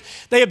anyways,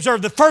 they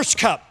observed the 1st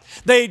cup.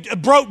 They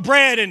broke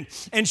bread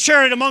and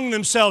shared it among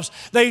themselves.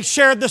 They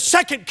shared the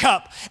 2nd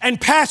cup and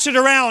passed it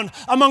around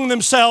among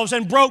themselves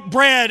and broke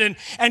bread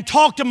and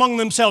talked among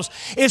themselves.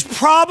 It's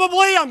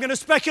probably, I'm going to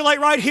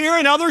speculate right here,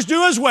 and others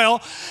do as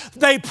well,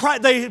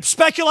 they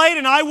speculate,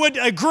 and I would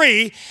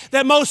agree,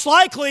 that most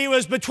likely it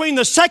was between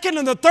the 2nd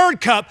and the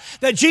 3rd cup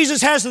that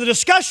Jesus has the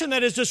discussion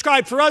that is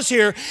described for us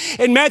here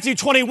in Matthew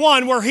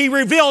 21, where he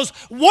reveals,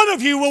 one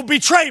of you will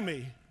betray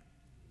me.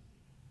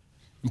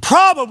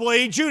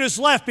 Probably Judas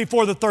left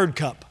before the 3rd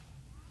cup.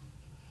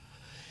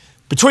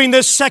 Between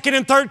this 2nd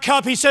and 3rd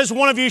cup, he says,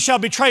 one of you shall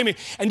betray me.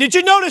 And did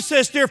you notice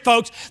this, dear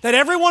folks, that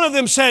every one of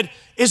them said,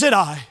 is it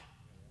I?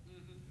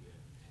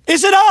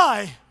 Is it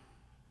I?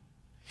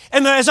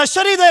 And as I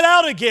study that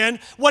out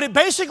again, what it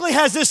basically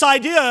has this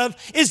idea of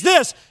is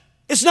this: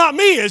 it's not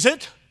me, is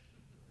it?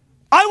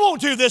 I won't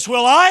do this,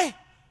 will I?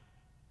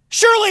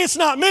 Surely it's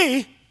not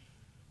me.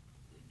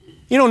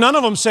 You know, none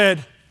of them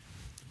said,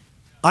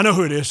 I know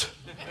who it is.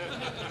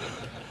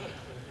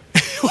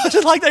 It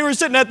wasn't like they were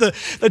sitting at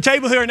the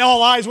table here and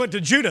all eyes went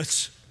to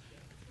Judas.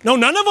 No,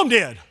 none of them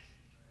did.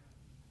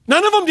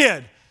 None of them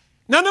did.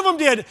 None of them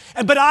did.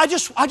 But I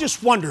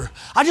just wonder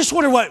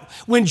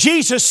when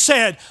Jesus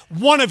said,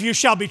 one of you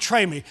shall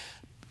betray me.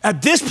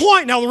 At this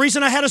point, now the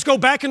reason I had us go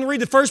back and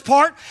read the first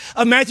part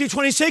of Matthew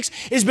 26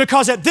 is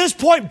because at this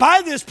point,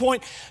 by this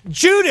point,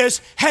 Judas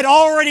had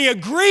already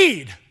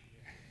agreed.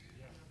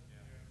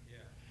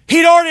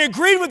 He'd already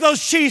agreed with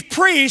those chief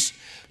priests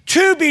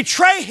to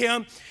betray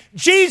him.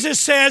 Jesus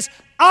says,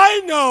 I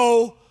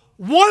know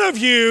one of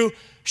you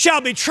shall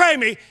betray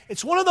me.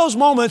 It's one of those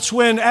moments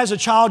when, as a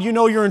child, you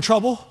know you're in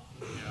trouble.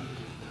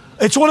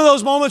 It's one of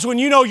those moments when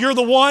you know you're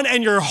the one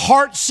and your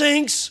heart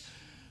sinks,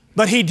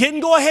 but he didn't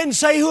go ahead and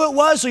say who it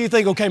was, so you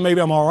think, okay,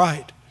 maybe I'm all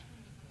right.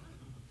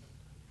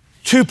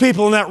 2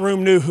 people in that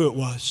room knew who it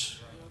was.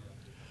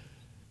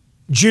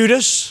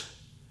 Judas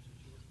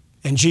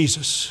and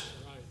Jesus.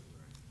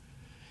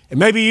 And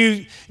maybe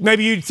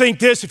you'd think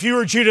this, if you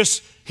were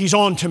Judas, he's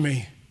on to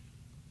me.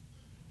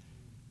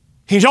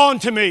 He's on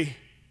to me.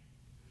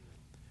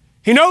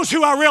 He knows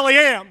who I really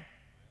am.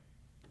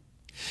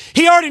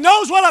 He already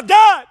knows what I've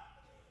done.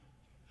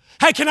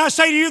 Hey, can I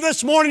say to you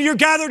this morning, you're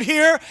gathered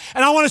here,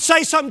 and I want to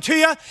say something to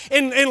you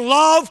in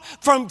love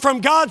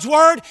from God's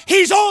Word.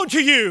 He's on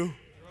to you.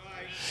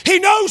 He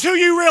knows who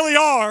you really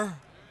are.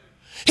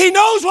 He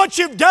knows what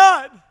you've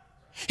done.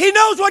 He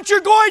knows what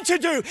you're going to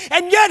do,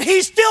 and yet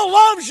He still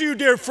loves you,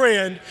 dear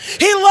friend.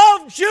 He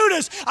loved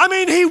Judas. I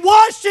mean, He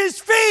washed his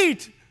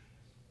feet.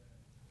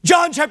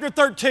 John chapter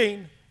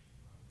 13.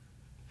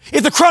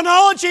 If the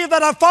chronology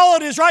that I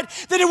followed is right,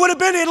 then it would have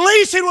been at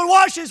least He would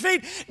wash his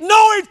feet,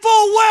 knowing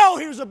full well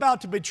He was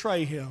about to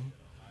betray him.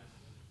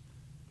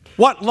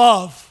 What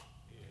love.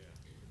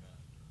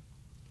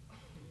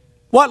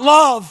 What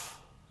love.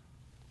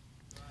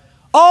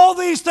 All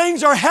these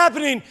things are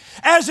happening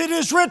as it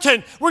is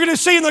written. We're going to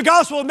see in the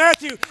Gospel of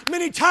Matthew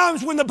many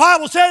times when the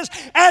Bible says,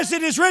 as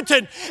it is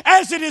written,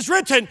 as it is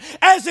written,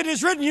 as it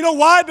is written. You know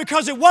why?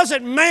 Because it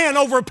wasn't man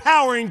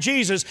overpowering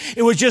Jesus.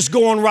 It was just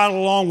going right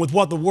along with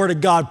what the Word of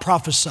God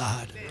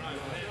prophesied.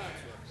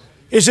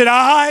 Is it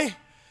I?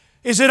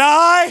 Is it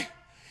I?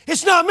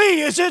 It's not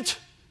me, is it?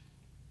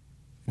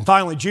 And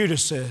finally,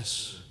 Judas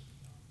says,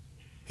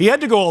 he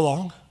had to go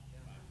along.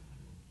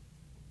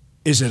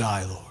 Is it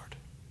I, Lord?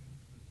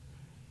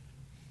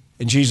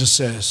 And Jesus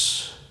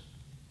says,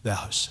 thou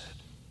hast said.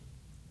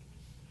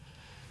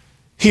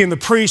 He and the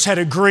priests had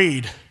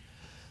agreed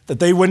that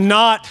they would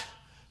not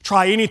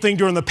try anything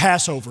during the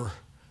Passover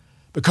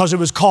because it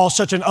was caused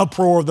such an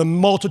uproar of the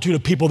multitude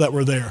of people that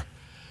were there.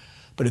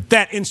 But at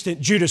that instant,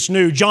 Judas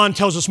knew. John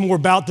tells us more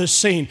about this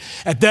scene.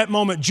 At that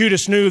moment,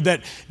 Judas knew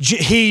that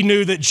he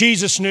knew that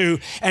Jesus knew.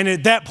 And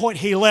at that point,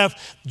 he left.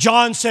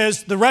 John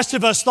says the rest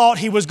of us thought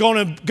he was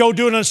going to go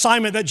do an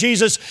assignment that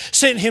Jesus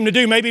sent him to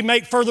do. Maybe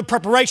make further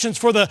preparations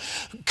for the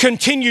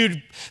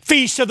continued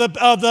feast of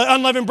the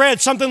unleavened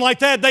bread, something like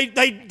that.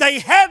 They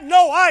had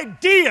no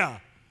idea.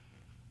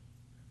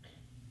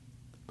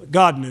 But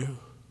God knew.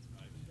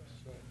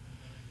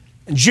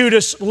 And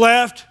Judas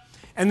left.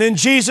 And then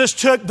Jesus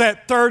took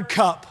that 3rd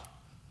cup.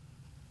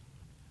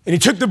 And He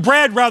took the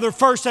bread rather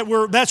first.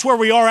 That's where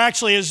we are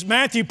actually as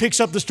Matthew picks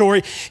up the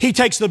story. He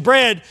takes the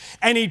bread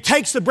and He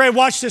takes the bread.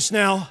 Watch this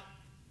now.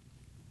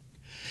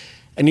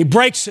 And He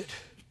breaks it.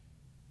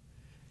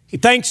 He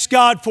thanks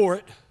God for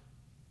it.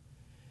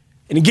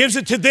 And He gives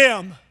it to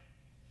them.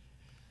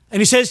 And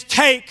he says,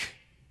 take,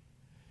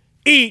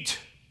 eat,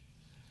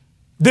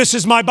 this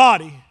is my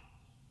body.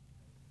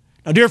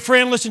 Now, dear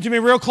friend, listen to me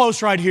real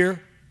close right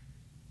here.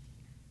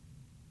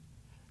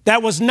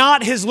 That was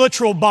not his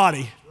literal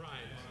body.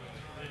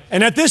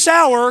 And at this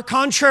hour,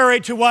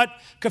 contrary to what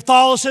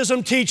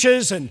Catholicism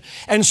teaches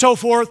and so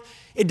forth,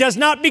 it does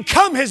not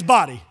become his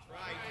body.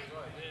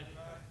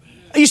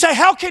 You say,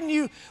 how can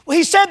you? Well,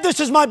 he said, this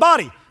is my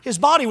body. His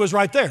body was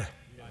right there.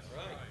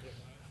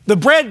 The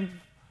bread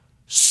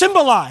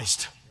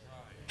symbolized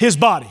his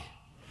body.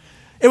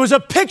 It was a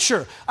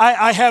picture.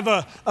 I have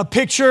a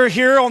picture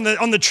here on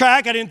the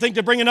track. I didn't think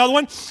to bring another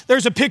one.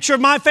 There's a picture of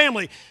my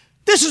family.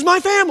 This is my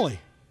family.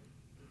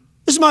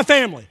 This is my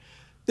family.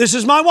 This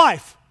is my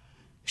wife.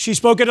 She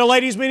spoke at a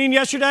ladies' meeting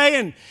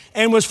yesterday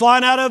and was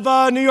flying out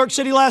of New York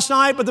City last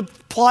night, but the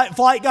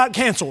flight got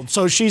canceled,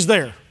 so she's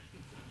there.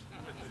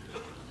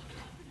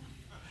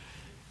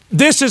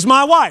 This is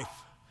my wife.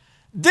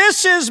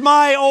 This is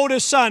my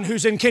oldest son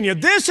who's in Kenya.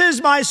 This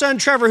is my son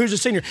Trevor who's a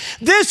senior.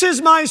 This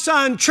is my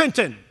son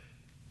Trenton.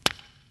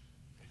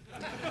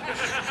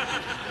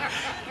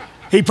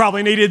 He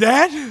probably needed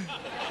that.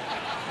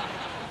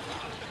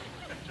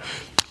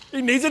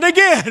 He needs it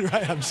again,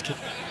 right? I'm just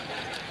kidding.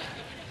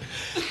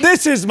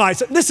 This is my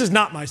son. This is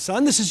not my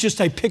son. This is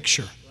just a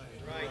picture.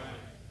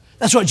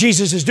 That's what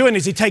Jesus is doing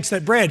as he takes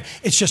that bread.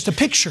 It's just a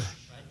picture.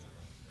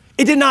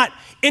 It did not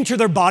enter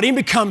their body and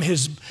become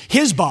his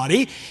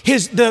body.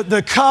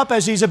 The cup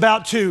as he's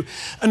about to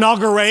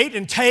inaugurate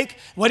and take.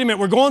 Wait a minute,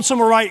 we're going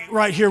somewhere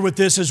right here with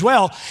this as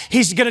well.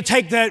 He's going to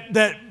take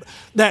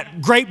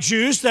that grape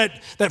juice,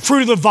 that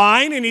fruit of the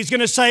vine, and he's going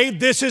to say,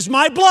 this is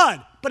my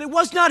blood. But it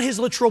was not his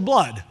literal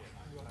blood.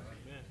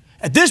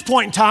 At this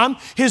point in time,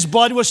 his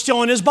blood was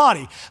still in his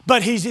body.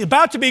 But he's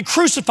about to be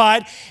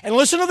crucified. And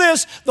listen to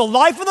this, the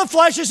life of the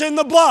flesh is in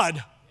the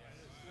blood.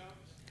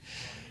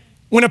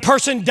 When a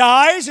person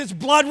dies, it's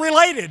blood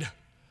related.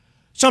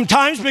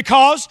 Sometimes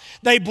because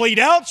they bleed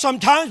out,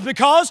 sometimes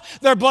because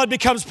their blood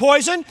becomes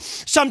poison,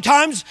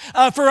 sometimes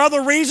for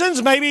other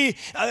reasons, maybe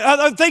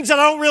other things that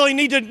I don't really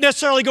need to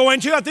necessarily go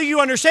into. I think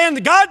you understand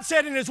that God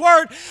said in His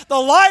Word, the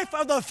life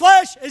of the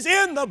flesh is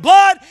in the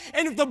blood,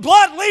 and if the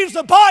blood leaves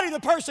the body,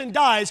 the person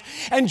dies.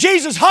 And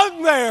Jesus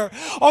hung there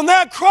on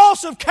that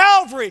cross of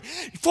Calvary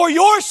for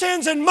your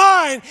sins and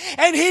mine,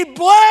 and He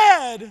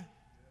bled.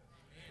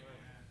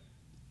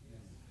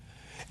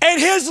 And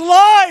His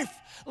life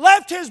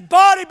left His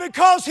body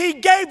because He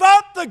gave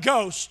up the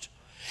ghost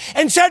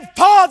and said,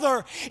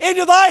 Father,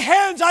 into Thy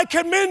hands I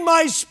commend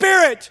my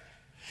spirit.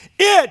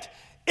 It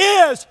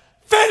is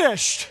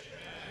finished.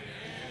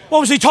 What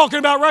was He talking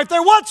about right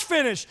there? What's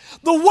finished?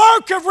 The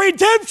work of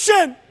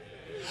redemption.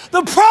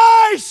 The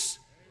price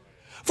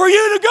for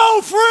you to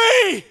go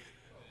free.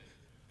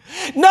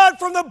 Not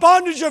from the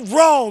bondage of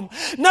Rome,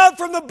 not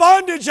from the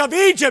bondage of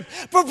Egypt,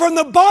 but from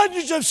the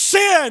bondage of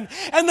sin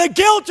and the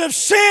guilt of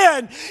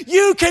sin.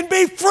 You can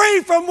be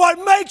free from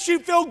what makes you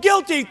feel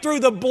guilty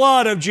through the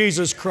blood of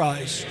Jesus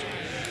Christ.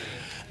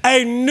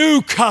 A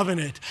new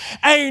covenant,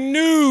 a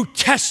new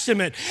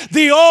testament.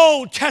 The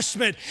Old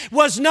Testament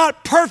was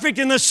not perfect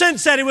in the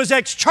sense that it was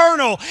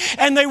external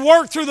and they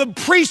worked through the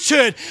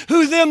priesthood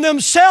who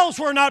themselves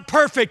were not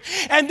perfect.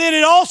 And then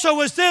it also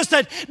was this,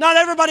 that not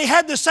everybody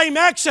had the same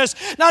access.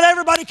 Not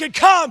everybody could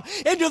come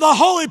into the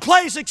holy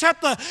place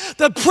except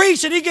the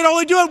priest, and he could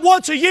only do it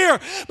once a year.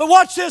 But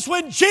watch this,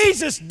 when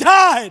Jesus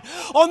died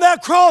on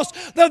that cross,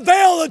 the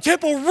veil of the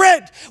temple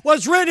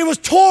was rent. It was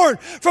torn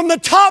from the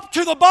top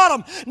to the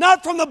bottom,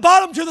 not from the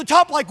bottom to the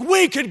top like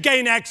we could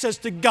gain access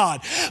to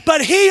God.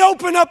 But He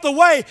opened up the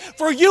way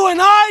for you and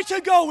I to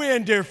go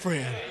in, dear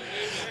friend.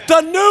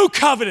 The new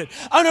covenant.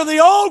 Under the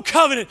old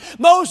covenant,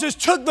 Moses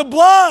took the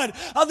blood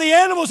of the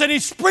animals and he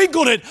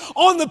sprinkled it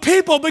on the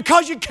people,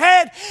 because you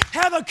can't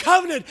have a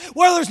covenant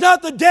where there's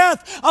not the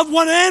death of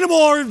one animal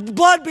or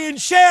blood being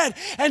shed.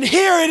 And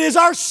here it is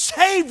our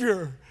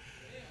Savior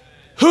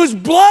whose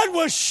blood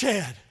was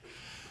shed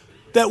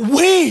that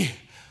we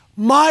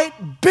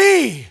might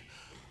be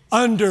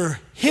under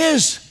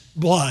His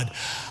blood,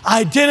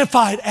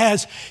 identified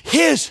as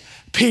His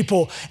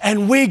people,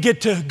 and we get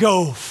to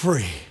go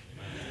free.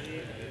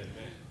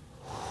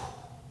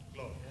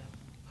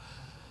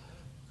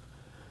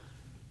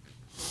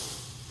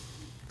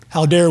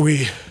 How dare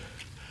we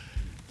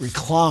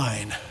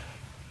recline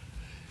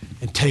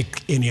and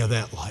take any of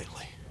that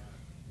lightly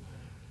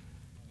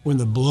when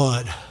the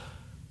blood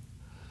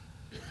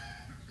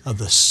of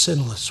the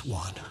sinless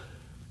one,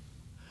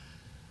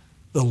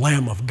 the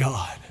Lamb of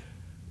God,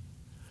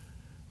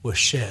 was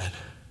shed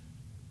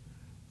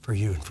for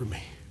you and for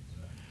me.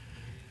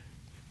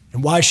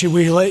 And why should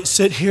we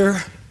sit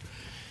here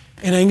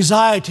in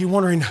anxiety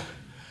wondering,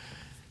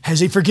 has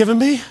He forgiven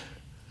me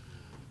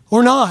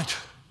or not?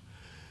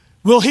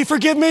 Will He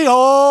forgive me?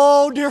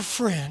 Oh, dear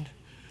friend.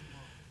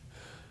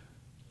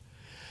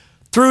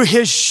 Through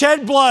His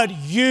shed blood,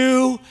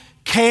 you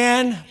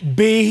can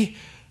be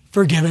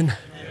forgiven.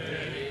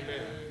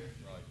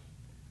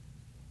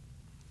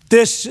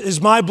 This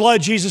is my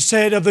blood, Jesus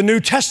said, of the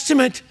New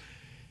Testament.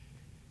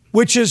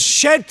 which is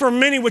shed for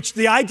many, which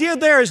the idea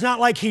there is not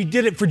like he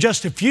did it for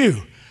just a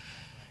few.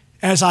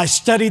 As I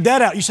studied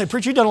that out, you say,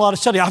 preacher, you've done a lot of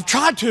study. I've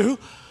tried to.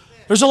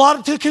 There's a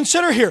lot to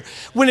consider here.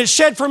 When it's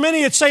shed for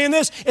many, it's saying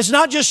this, it's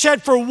not just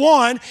shed for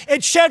one,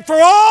 it's shed for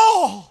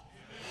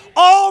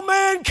all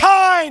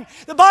mankind.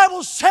 The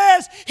Bible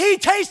says he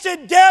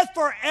tasted death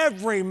for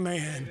every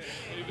man.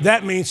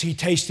 That means he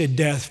tasted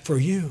death for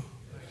you.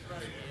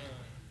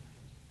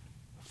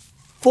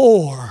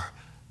 For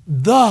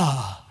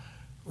the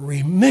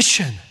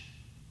remission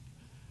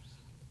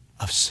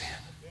of sin.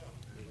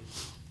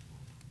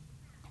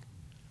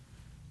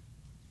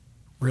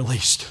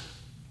 Released.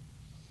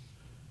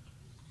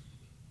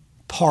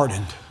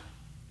 Pardoned.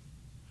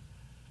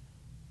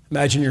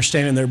 Imagine you're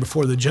standing there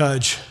before the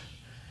judge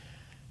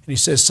and he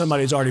says,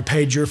 somebody's already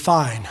paid your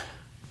fine.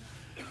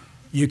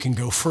 You can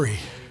go free.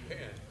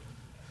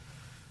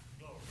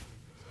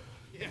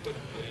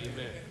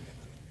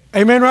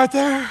 Amen right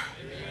there? Amen.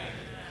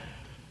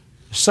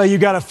 Say you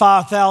got a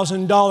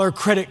 $5,000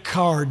 credit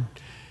card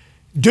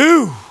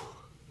due.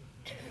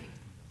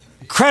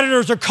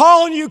 Creditors are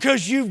calling you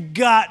because you've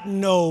got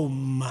no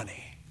money.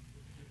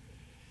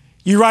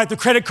 You write the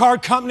credit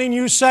card company and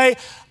you say,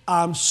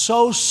 I'm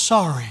so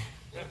sorry.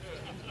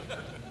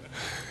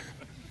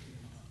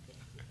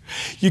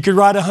 You could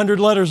write 100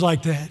 letters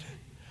like that.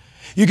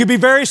 You could be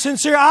very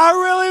sincere. I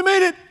really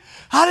mean it.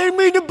 I didn't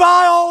mean to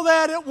buy all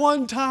that at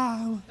one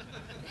time.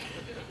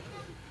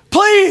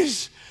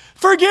 Please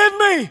forgive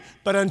me.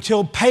 But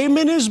until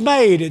payment is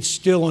made, it's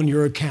still on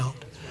your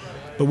account.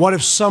 But what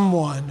if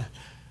someone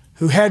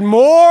who had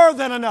more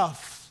than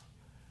enough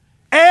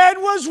and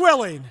was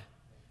willing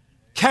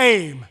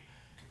came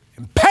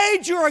and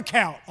paid your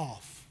account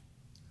off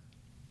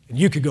and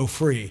you could go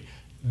free?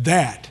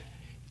 That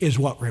is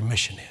what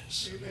remission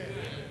is.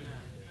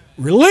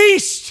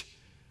 Released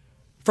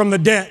from the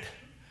debt,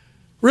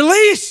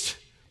 released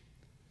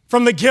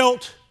from the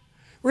guilt,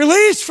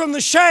 released from the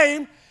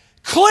shame,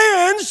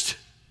 cleansed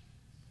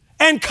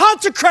and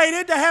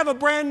consecrated to have a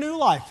brand new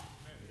life.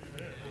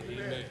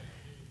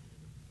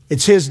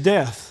 It's His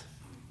death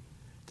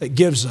that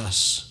gives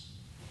us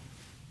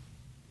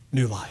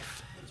new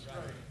life.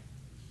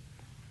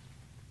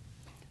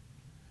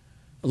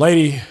 A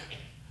lady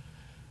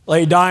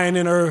lay dying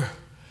in her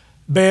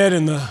bed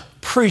and the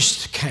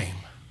priest came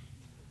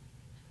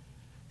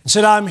and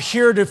said, I'm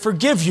here to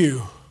forgive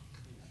you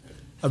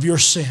of your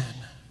sin.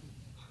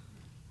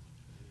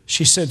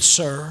 She said,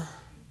 sir,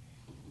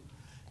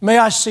 may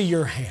I see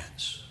your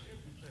hands?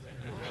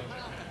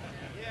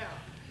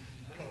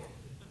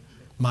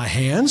 My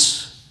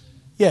hands?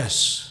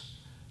 Yes,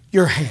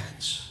 your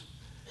hands.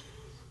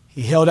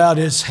 He held out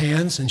his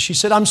hands and she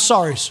said, I'm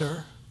sorry,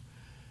 sir.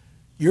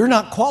 You're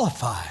not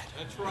qualified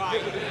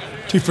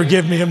to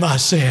forgive me of my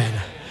sin,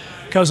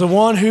 because the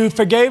one who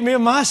forgave me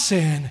of my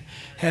sin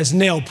has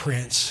nail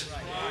prints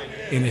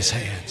in his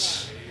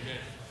hands.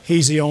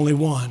 He's the only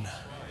one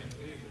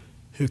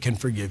who can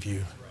forgive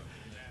you.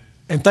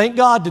 And thank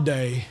God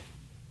today,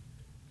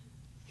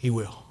 He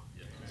will.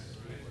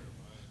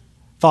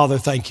 Father,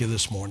 thank you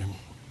this morning.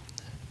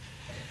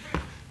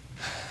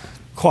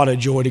 Quite a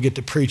joy to get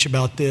to preach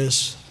about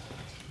this.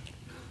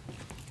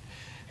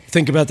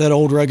 Think about that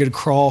old rugged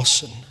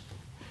cross and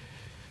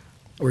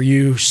where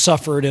you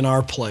suffered in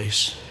our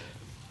place.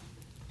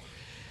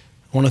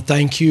 I want to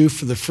thank you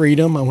for the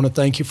freedom. I want to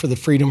thank you for the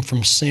freedom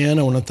from sin.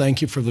 I want to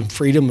thank you for the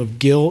freedom of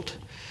guilt.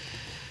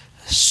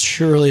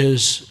 Truly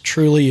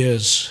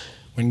is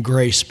when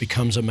grace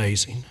becomes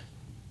amazing.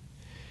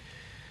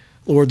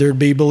 Lord, there'd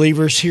be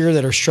believers here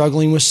that are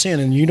struggling with sin,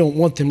 and you don't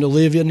want them to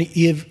live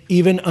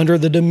even under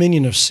the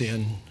dominion of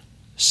sin.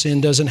 Sin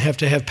doesn't have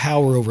to have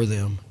power over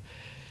them,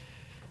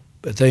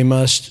 but they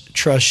must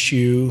trust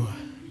you.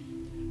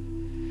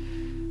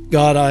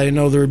 God, I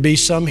know there would be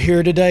some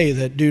here today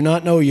that do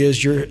not know you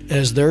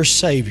as their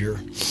Savior.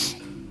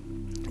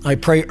 I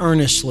pray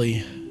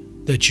earnestly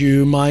that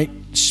you might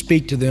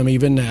speak to them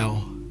even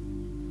now.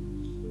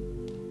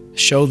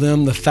 Show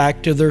them the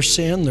fact of their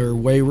sin, their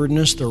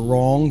waywardness, their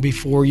wrong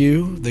before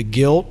you, the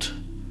guilt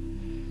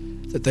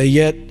that they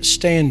yet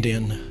stand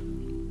in.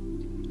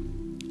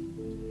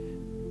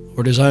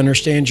 Lord, as I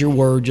understand your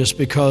word, just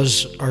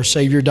because our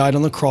Savior died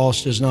on the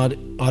cross does not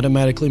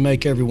automatically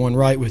make everyone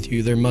right with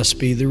you. There must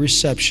be the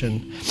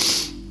reception,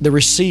 the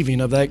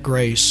receiving of that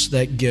grace,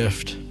 that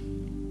gift.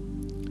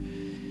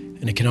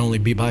 And it can only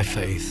be by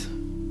faith.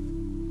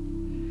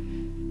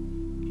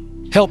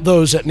 Help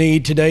those that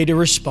need today to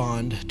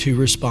respond,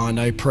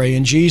 I pray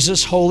in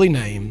Jesus' holy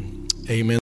name. Amen.